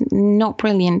signage is not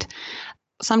brilliant.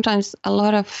 Sometimes a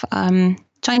lot of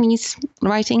Chinese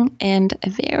writing and a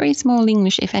very small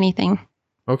English, if anything.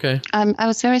 Okay. I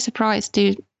was very surprised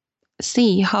to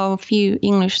see how few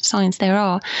English signs there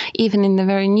are, even in the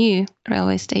very new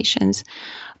railway stations.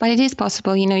 But it is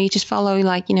possible, you just follow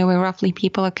where roughly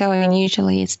people are going.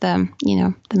 Usually it's the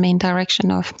main direction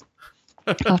of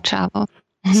travel.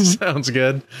 Sounds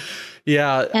good.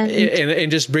 Yeah,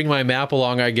 and just bring my map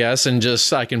along, I guess, and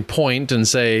just I can point and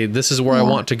say, this is where I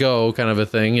want to go, kind of a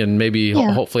thing, and maybe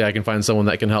hopefully I can find someone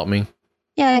that can help me.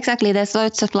 Yeah, exactly. There's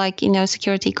lots of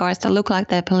security guards that look like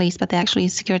they're police, but they're actually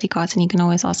security guards, and you can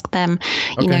always ask them,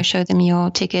 show them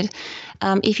your ticket.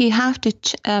 If you have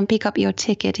to pick up your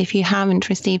ticket, if you haven't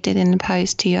received it in the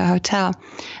post to your hotel,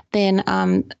 then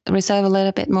reserve a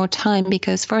little bit more time,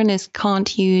 because foreigners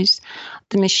can't use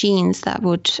the machines that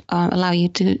would allow you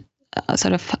to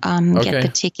get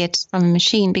the ticket from a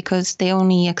machine, because they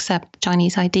only accept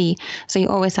Chinese ID. So you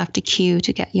always have to queue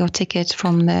to get your ticket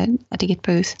from the ticket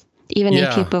booth, even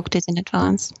if you booked it in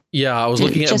advance. Yeah, I was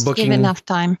looking at booking. Just give enough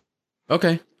time.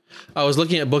 Okay. I was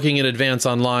looking at booking in advance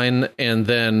online, and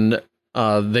then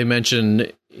they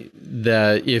mentioned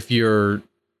that if you're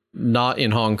not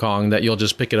in Hong Kong, that you'll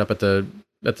just pick it up at the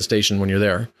station when you're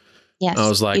there. Yes. I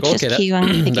was like, okay,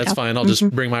 that's fine. I'll just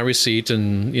bring my receipt,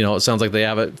 and it sounds like they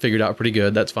have it figured out pretty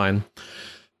good. That's fine.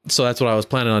 So that's what I was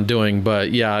planning on doing.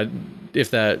 But yeah, if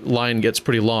that line gets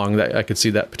pretty long, that I could see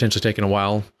that potentially taking a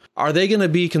while. Are they going to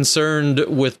be concerned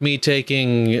with me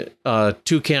taking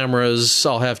 2 cameras?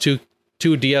 I'll have two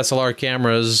DSLR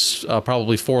cameras,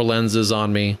 probably 4 lenses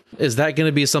on me. Is that going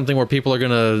to be something where people are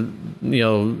going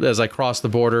to, as I cross the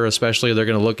border, especially, they're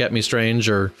going to look at me strange,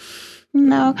 or?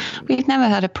 No, we've never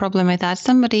had a problem with that.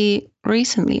 Somebody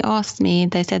recently asked me,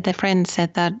 they said their friend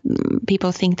said that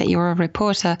people think that you're a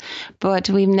reporter, but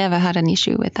we've never had an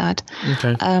issue with that.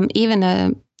 Okay. Even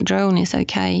a drone is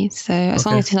okay. So as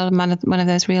long as it's not one of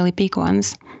those really big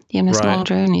ones, even a small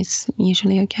drone is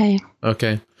usually okay.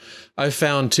 Okay. I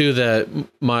found too that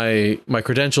my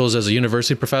credentials as a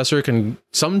university professor can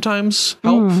sometimes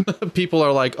help. People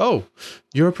are like, "Oh,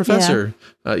 you're a professor."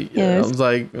 Yes. I was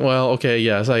like, "Well, okay,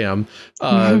 yes, I am."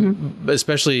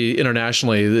 Especially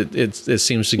internationally, it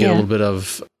seems to get a little bit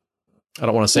of, I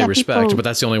don't want to say respect, but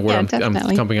that's the only word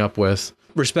I'm coming up with.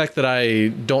 Respect that I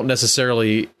don't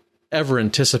necessarily ever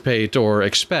anticipate or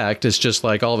expect. It's just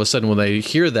like all of a sudden when they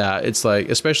hear that, it's like,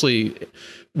 especially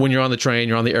when you're on the train,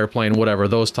 you're on the airplane, whatever,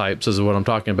 those types is what I'm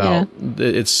talking about.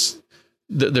 Yeah.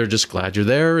 They're just glad you're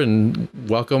there and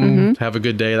welcome, have a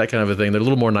good day, that kind of a thing. They're a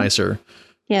little more nicer.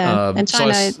 Yeah, and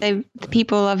China,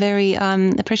 people are very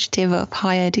appreciative of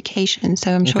higher education,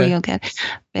 so I'm sure you'll get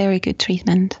very good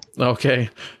treatment. Okay.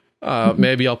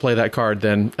 Maybe I'll play that card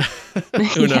then.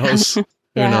 Who knows? Who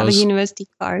knows? Have a university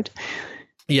card.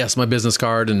 Yes, my business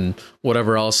card and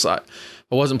whatever else. I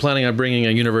wasn't planning on bringing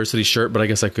a university shirt, but I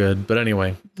guess I could. But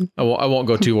anyway, I won't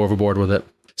go too overboard with it.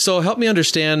 So help me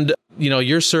understand,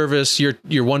 your service,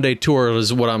 your one-day tour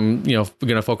is what I'm, going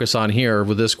to focus on here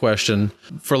with this question.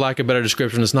 For lack of a better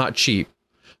description, it's not cheap.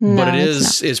 No, but it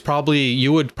is probably,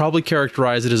 you would probably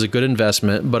characterize it as a good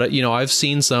investment. But, I've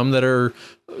seen some that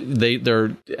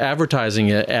they're advertising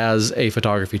it as a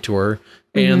photography tour,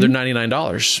 and they're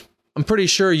 $99. I'm pretty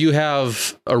sure you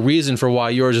have a reason for why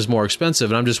yours is more expensive,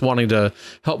 and I'm just wanting to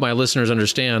help my listeners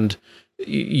understand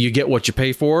you get what you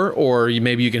pay for, or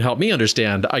maybe you can help me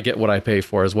understand I get what I pay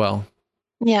for as well.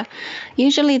 Yeah,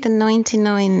 usually the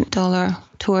 $99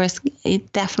 tours is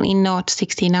definitely not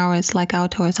 16 hours like our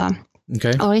tours are.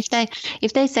 Okay. Or if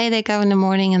they say they go in the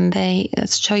morning and they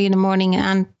show you in the morning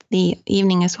and the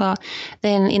evening as well,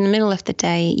 then in the middle of the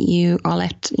day you are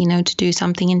left, to do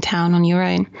something in town on your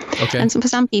own. Okay. And so for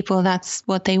some people that's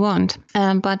what they want.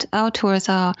 But our tours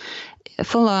are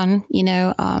full on,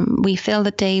 we fill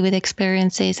the day with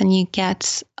experiences and you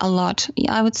get a lot.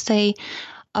 I would say,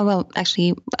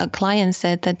 actually a client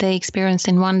said that they experienced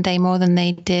in one day more than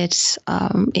they did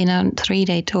in a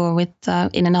 3-day tour with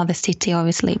in another city,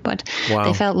 obviously. But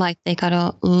they felt like they got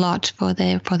a lot for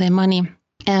their money.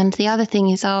 And the other thing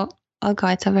is our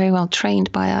guides are very well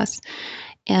trained by us,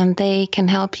 and they can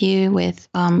help you with,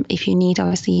 if you need,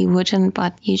 obviously you wouldn't,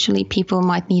 but usually people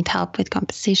might need help with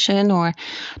composition or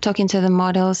talking to the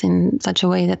models in such a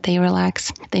way that they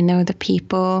relax. They know the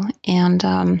people, and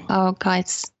our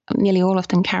guides, nearly all of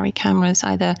them carry cameras,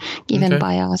 either given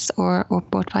by us or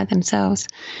bought by themselves.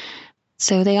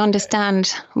 So they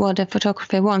understand what a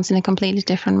photographer wants in a completely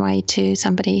different way to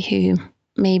somebody who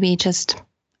maybe just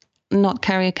not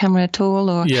carry a camera at all,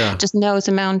 or just knows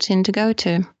a mountain to go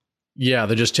to. Yeah,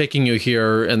 they're just taking you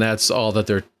here, and that's all that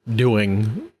they're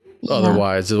doing.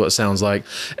 Otherwise, is what it sounds like.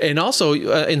 And also,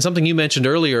 in something you mentioned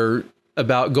earlier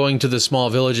about going to the small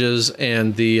villages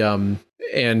and the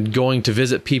and going to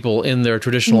visit people in their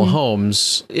traditional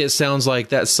homes, it sounds like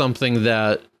that's something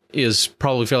that is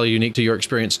probably fairly unique to your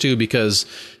experience too, because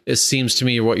it seems to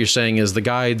me what you're saying is the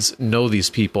guides know these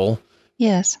people.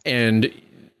 Yes. And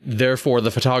therefore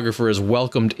the photographer is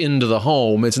welcomed into the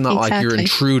home. It's not like you're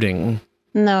intruding.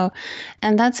 No.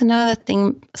 And that's another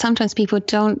thing. Sometimes people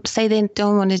don't say they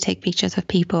don't want to take pictures of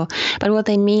people, but what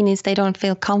they mean is they don't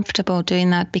feel comfortable doing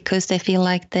that because they feel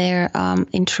like they're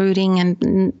intruding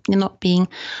and not being,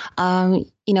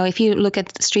 if you look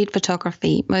at street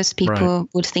photography, most people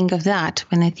would think of that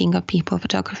when they think of people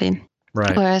photography.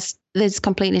 Right. Whereas this is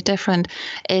completely different.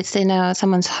 It's in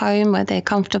someone's home where they're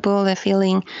comfortable, they're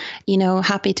feeling,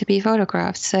 happy to be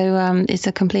photographed. So it's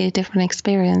a completely different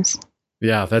experience.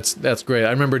 Yeah, that's great.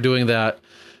 I remember doing that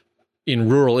in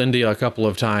rural India a couple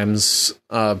of times.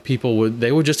 People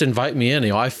would just invite me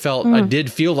in. I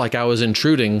did feel like I was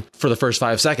intruding for the first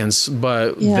 5 seconds,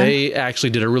 but they actually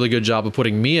did a really good job of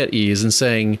putting me at ease and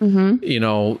saying,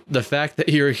 the fact that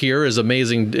you're here is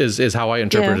amazing is how I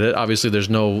interpreted it. Obviously, there's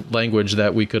no language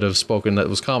that we could have spoken that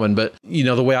was common, but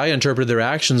the way I interpreted their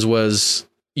actions was,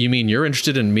 you mean you're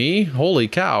interested in me? Holy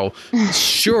cow.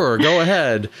 Sure, go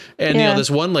ahead. And,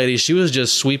 this one lady, she was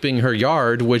just sweeping her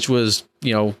yard, which was,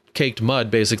 caked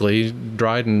mud, basically,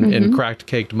 dried and cracked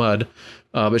caked mud.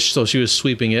 So she was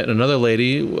sweeping it. And another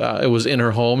lady, it was in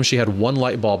her home. She had one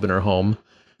light bulb in her home.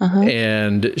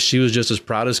 And she was just as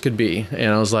proud as could be.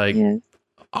 And I was like,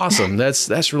 awesome.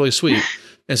 That's really sweet.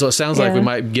 And so it sounds like we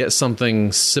might get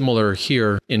something similar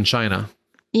here in China.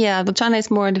 Yeah, but China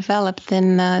is more developed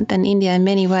than India in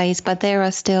many ways, but there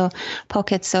are still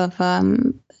pockets of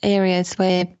areas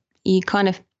where you kind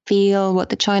of feel what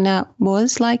the China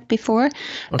was like before. Okay.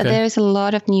 But there's a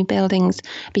lot of new buildings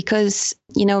because,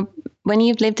 when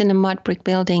you've lived in a mud brick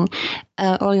building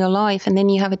all your life, and then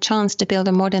you have a chance to build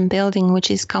a modern building which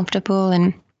is comfortable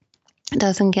and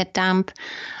doesn't get damp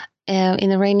in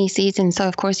the rainy season. So,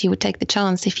 of course, you would take the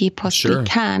chance if you possibly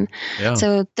can. Yeah.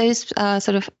 So those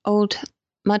sort of old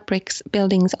mud bricks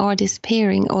buildings are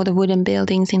disappearing, or the wooden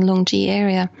buildings in Longji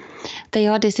area, they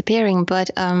are disappearing,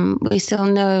 but we still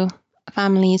know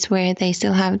families where they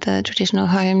still have the traditional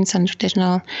homes and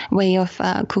traditional way of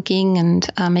cooking and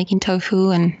making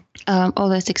tofu and all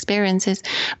those experiences.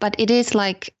 But it is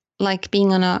like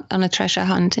being on a treasure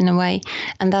hunt in a way,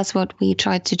 and that's what we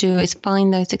try to do, is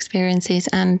find those experiences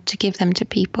and to give them to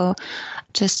people,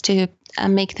 just to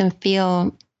make them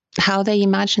feel how they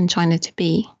imagine China to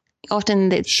be. Often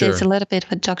there's a little bit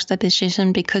of a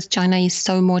juxtaposition because China is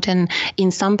so modern in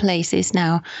some places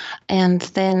now. And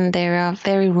then there are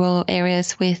very rural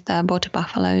areas with water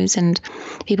buffaloes and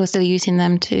people still using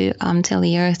them to till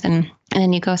the earth. And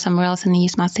then you go somewhere else and they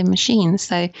use massive machines.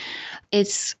 So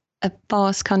it's a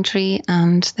vast country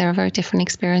and there are very different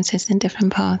experiences in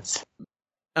different parts.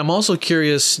 I'm also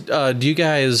curious, do you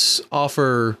guys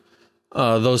offer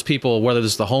those people, whether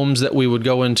it's the homes that we would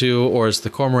go into or it's the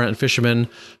cormorant fishermen,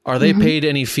 are they paid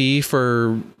any fee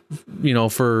for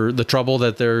the trouble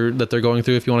that they're going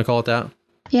through, if you want to call it that?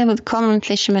 Yeah, with cormorant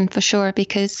fishermen for sure,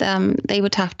 because they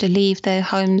would have to leave their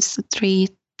homes 3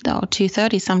 or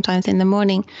 2:30 sometimes in the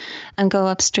morning and go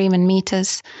upstream and meet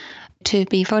us to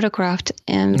be photographed.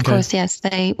 And of course, yes,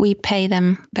 we pay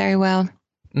them very well.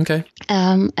 Okay.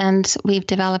 And we've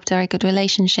developed very good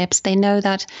relationships. They know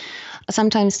that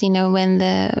sometimes, when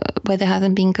the weather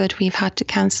hasn't been good, we've had to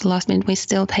cancel last minute. We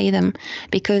still pay them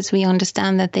because we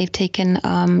understand that they've taken,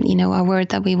 our word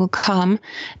that we will come.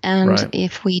 And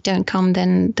if we don't come,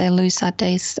 then they'll lose that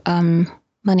day's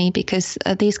money because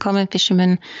these common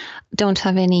fishermen don't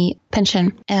have any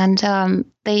pension. And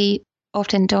they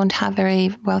often don't have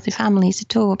very wealthy families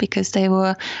at all because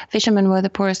fishermen were the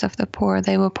poorest of the poor.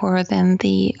 They were poorer than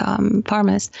the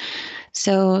farmers.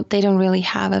 So they don't really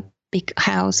have a big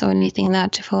house or anything like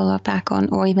that to fall back on,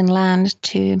 or even land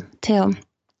to till.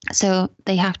 So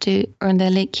they have to earn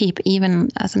their keep even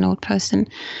as an old person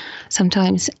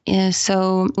sometimes.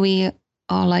 So we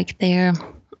are like their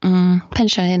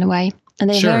pension in a way. And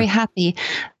they're very happy.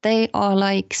 They are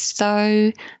like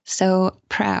so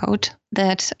proud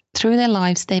that through their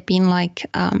lives they've been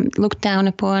looked down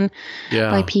upon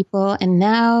by people, and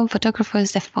now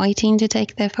photographers, they're fighting to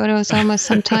take their photos almost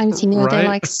sometimes. They're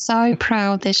like so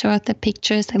proud. They show us the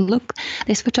pictures. They look,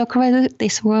 this photographer,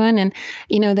 this one, and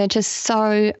they're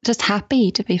just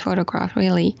happy to be photographed.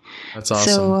 Really, that's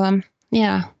awesome.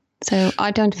 So So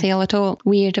I don't feel at all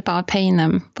weird about paying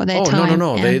them for their time.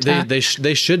 No. And,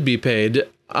 They should be paid.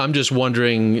 I'm just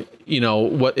wondering,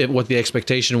 what the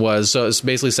expectation was. So it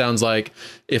basically sounds like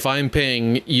if I'm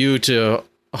paying you to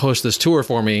host this tour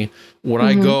for me, when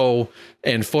I go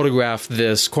and photograph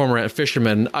this cormorant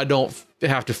fisherman, I don't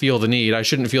have to feel the need. I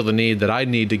shouldn't feel the need that I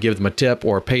need to give them a tip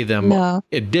or pay them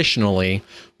additionally,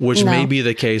 which may be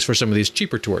the case for some of these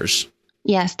cheaper tours.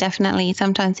 Yes, definitely.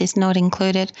 Sometimes it's not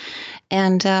included.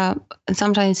 And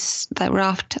sometimes the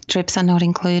raft trips are not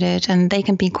included, and they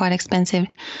can be quite expensive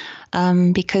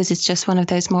because it's just one of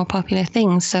those more popular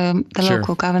things. So the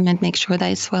local government makes sure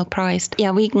that it's well priced. Yeah,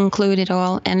 we include it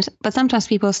all. But sometimes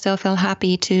people still feel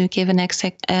happy to give an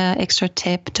extra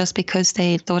tip just because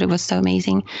they thought it was so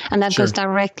amazing. And that goes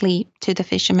directly to the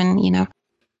fishermen,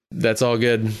 That's all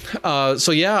good.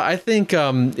 So yeah, I think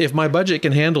if my budget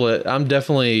can handle it, I'm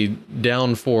definitely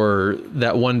down for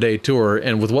that one-day tour.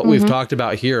 And with what we've talked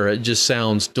about here, it just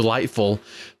sounds delightful.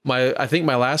 I think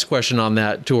my last question on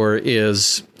that tour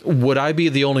is, would I be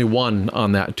the only one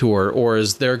on that tour? Or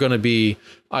is there going to be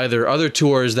either other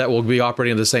tours that will be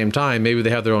operating at the same time? Maybe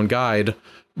they have their own guide,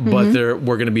 but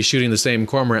we're going to be shooting the same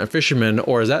cormorant fisherman.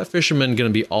 Or is that fisherman going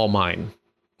to be all mine?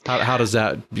 How does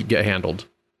that get handled?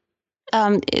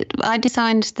 I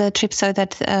designed the trip so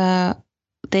that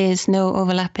there's no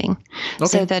overlapping,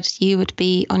 so that you would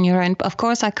be on your own. Of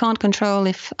course, I can't control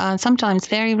if sometimes,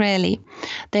 very rarely,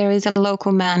 there is a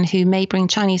local man who may bring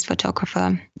Chinese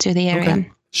photographer to the area.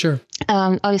 Okay. Sure.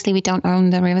 Obviously, we don't own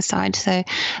the riverside,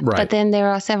 but then there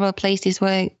are several places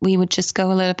where we would just go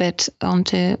a little bit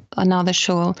onto another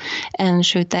shore and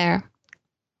shoot there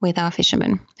with our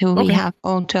fishermen, who we have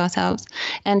all to ourselves.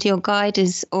 And your guide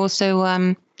is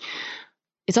also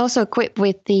it's also equipped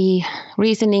with the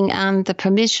reasoning and the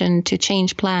permission to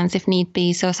change plans if need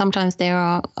be. So sometimes there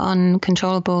are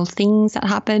uncontrollable things that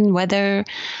happen, weather,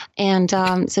 and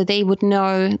so they would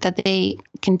know that they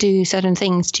can do certain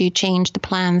things to change the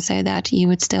plan so that you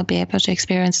would still be able to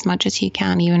experience as much as you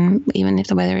can, even if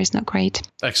the weather is not great.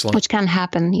 Excellent. Which can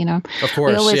happen, Of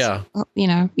course,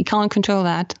 we can't control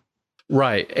that.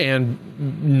 Right. And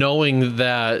knowing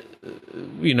that,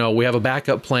 we have a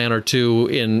backup plan or two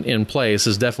in place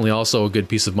is definitely also a good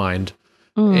peace of mind.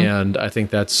 And I think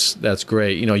that's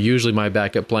great. Usually my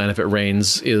backup plan, if it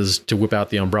rains, is to whip out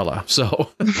the umbrella. Yes.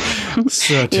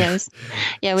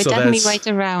 Yeah, we definitely wait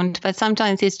around, but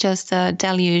sometimes it's just a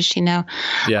deluge,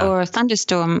 or a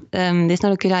thunderstorm. It's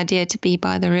not a good idea to be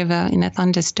by the river in a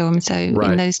thunderstorm. So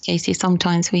in those cases,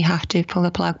 sometimes we have to pull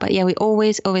the plug. But yeah, we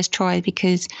always try,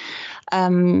 because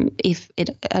if it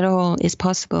at all is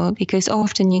possible, because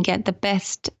often you get the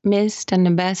best mist and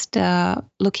the best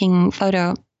looking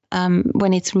photo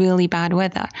when it's really bad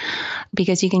weather,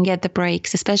 because you can get the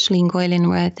breaks, especially in Goi Linh,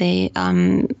 where they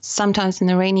sometimes in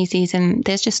the rainy season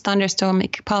there's just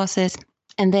thunderstormic passes,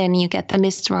 and then you get the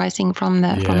mist rising from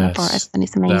the forest, and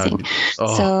it's amazing.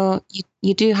 So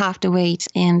you do have to wait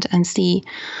and see.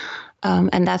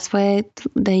 And that's where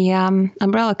the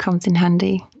umbrella comes in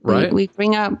handy. Right. We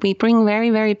bring very,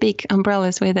 very big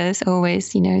umbrellas with us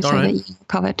always, so that you're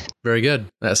covered. Very good.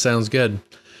 That sounds good.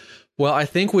 Well, I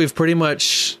think we've pretty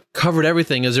much covered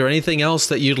everything. Is there anything else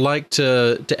that you'd like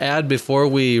to add before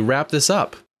we wrap this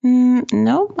up?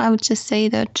 No, I would just say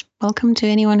that welcome to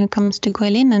anyone who comes to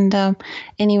Goi Linh and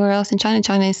anywhere else in China.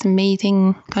 China is an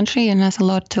amazing country and has a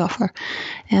lot to offer.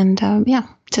 And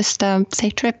just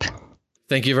safe trip.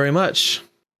 Thank you very much.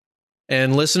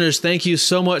 And listeners, thank you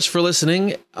so much for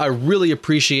listening. I really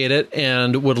appreciate it,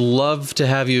 and would love to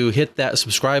have you hit that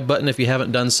subscribe button if you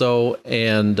haven't done so,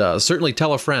 and certainly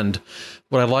tell a friend.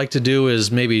 What I'd like to do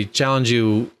is maybe challenge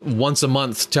you once a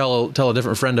month, tell a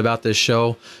different friend about this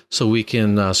show, so we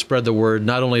can spread the word,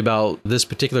 not only about this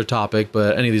particular topic,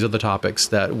 but any of these other topics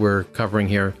that we're covering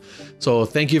here. So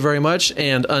thank you very much,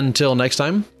 and until next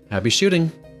time, happy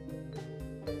shooting.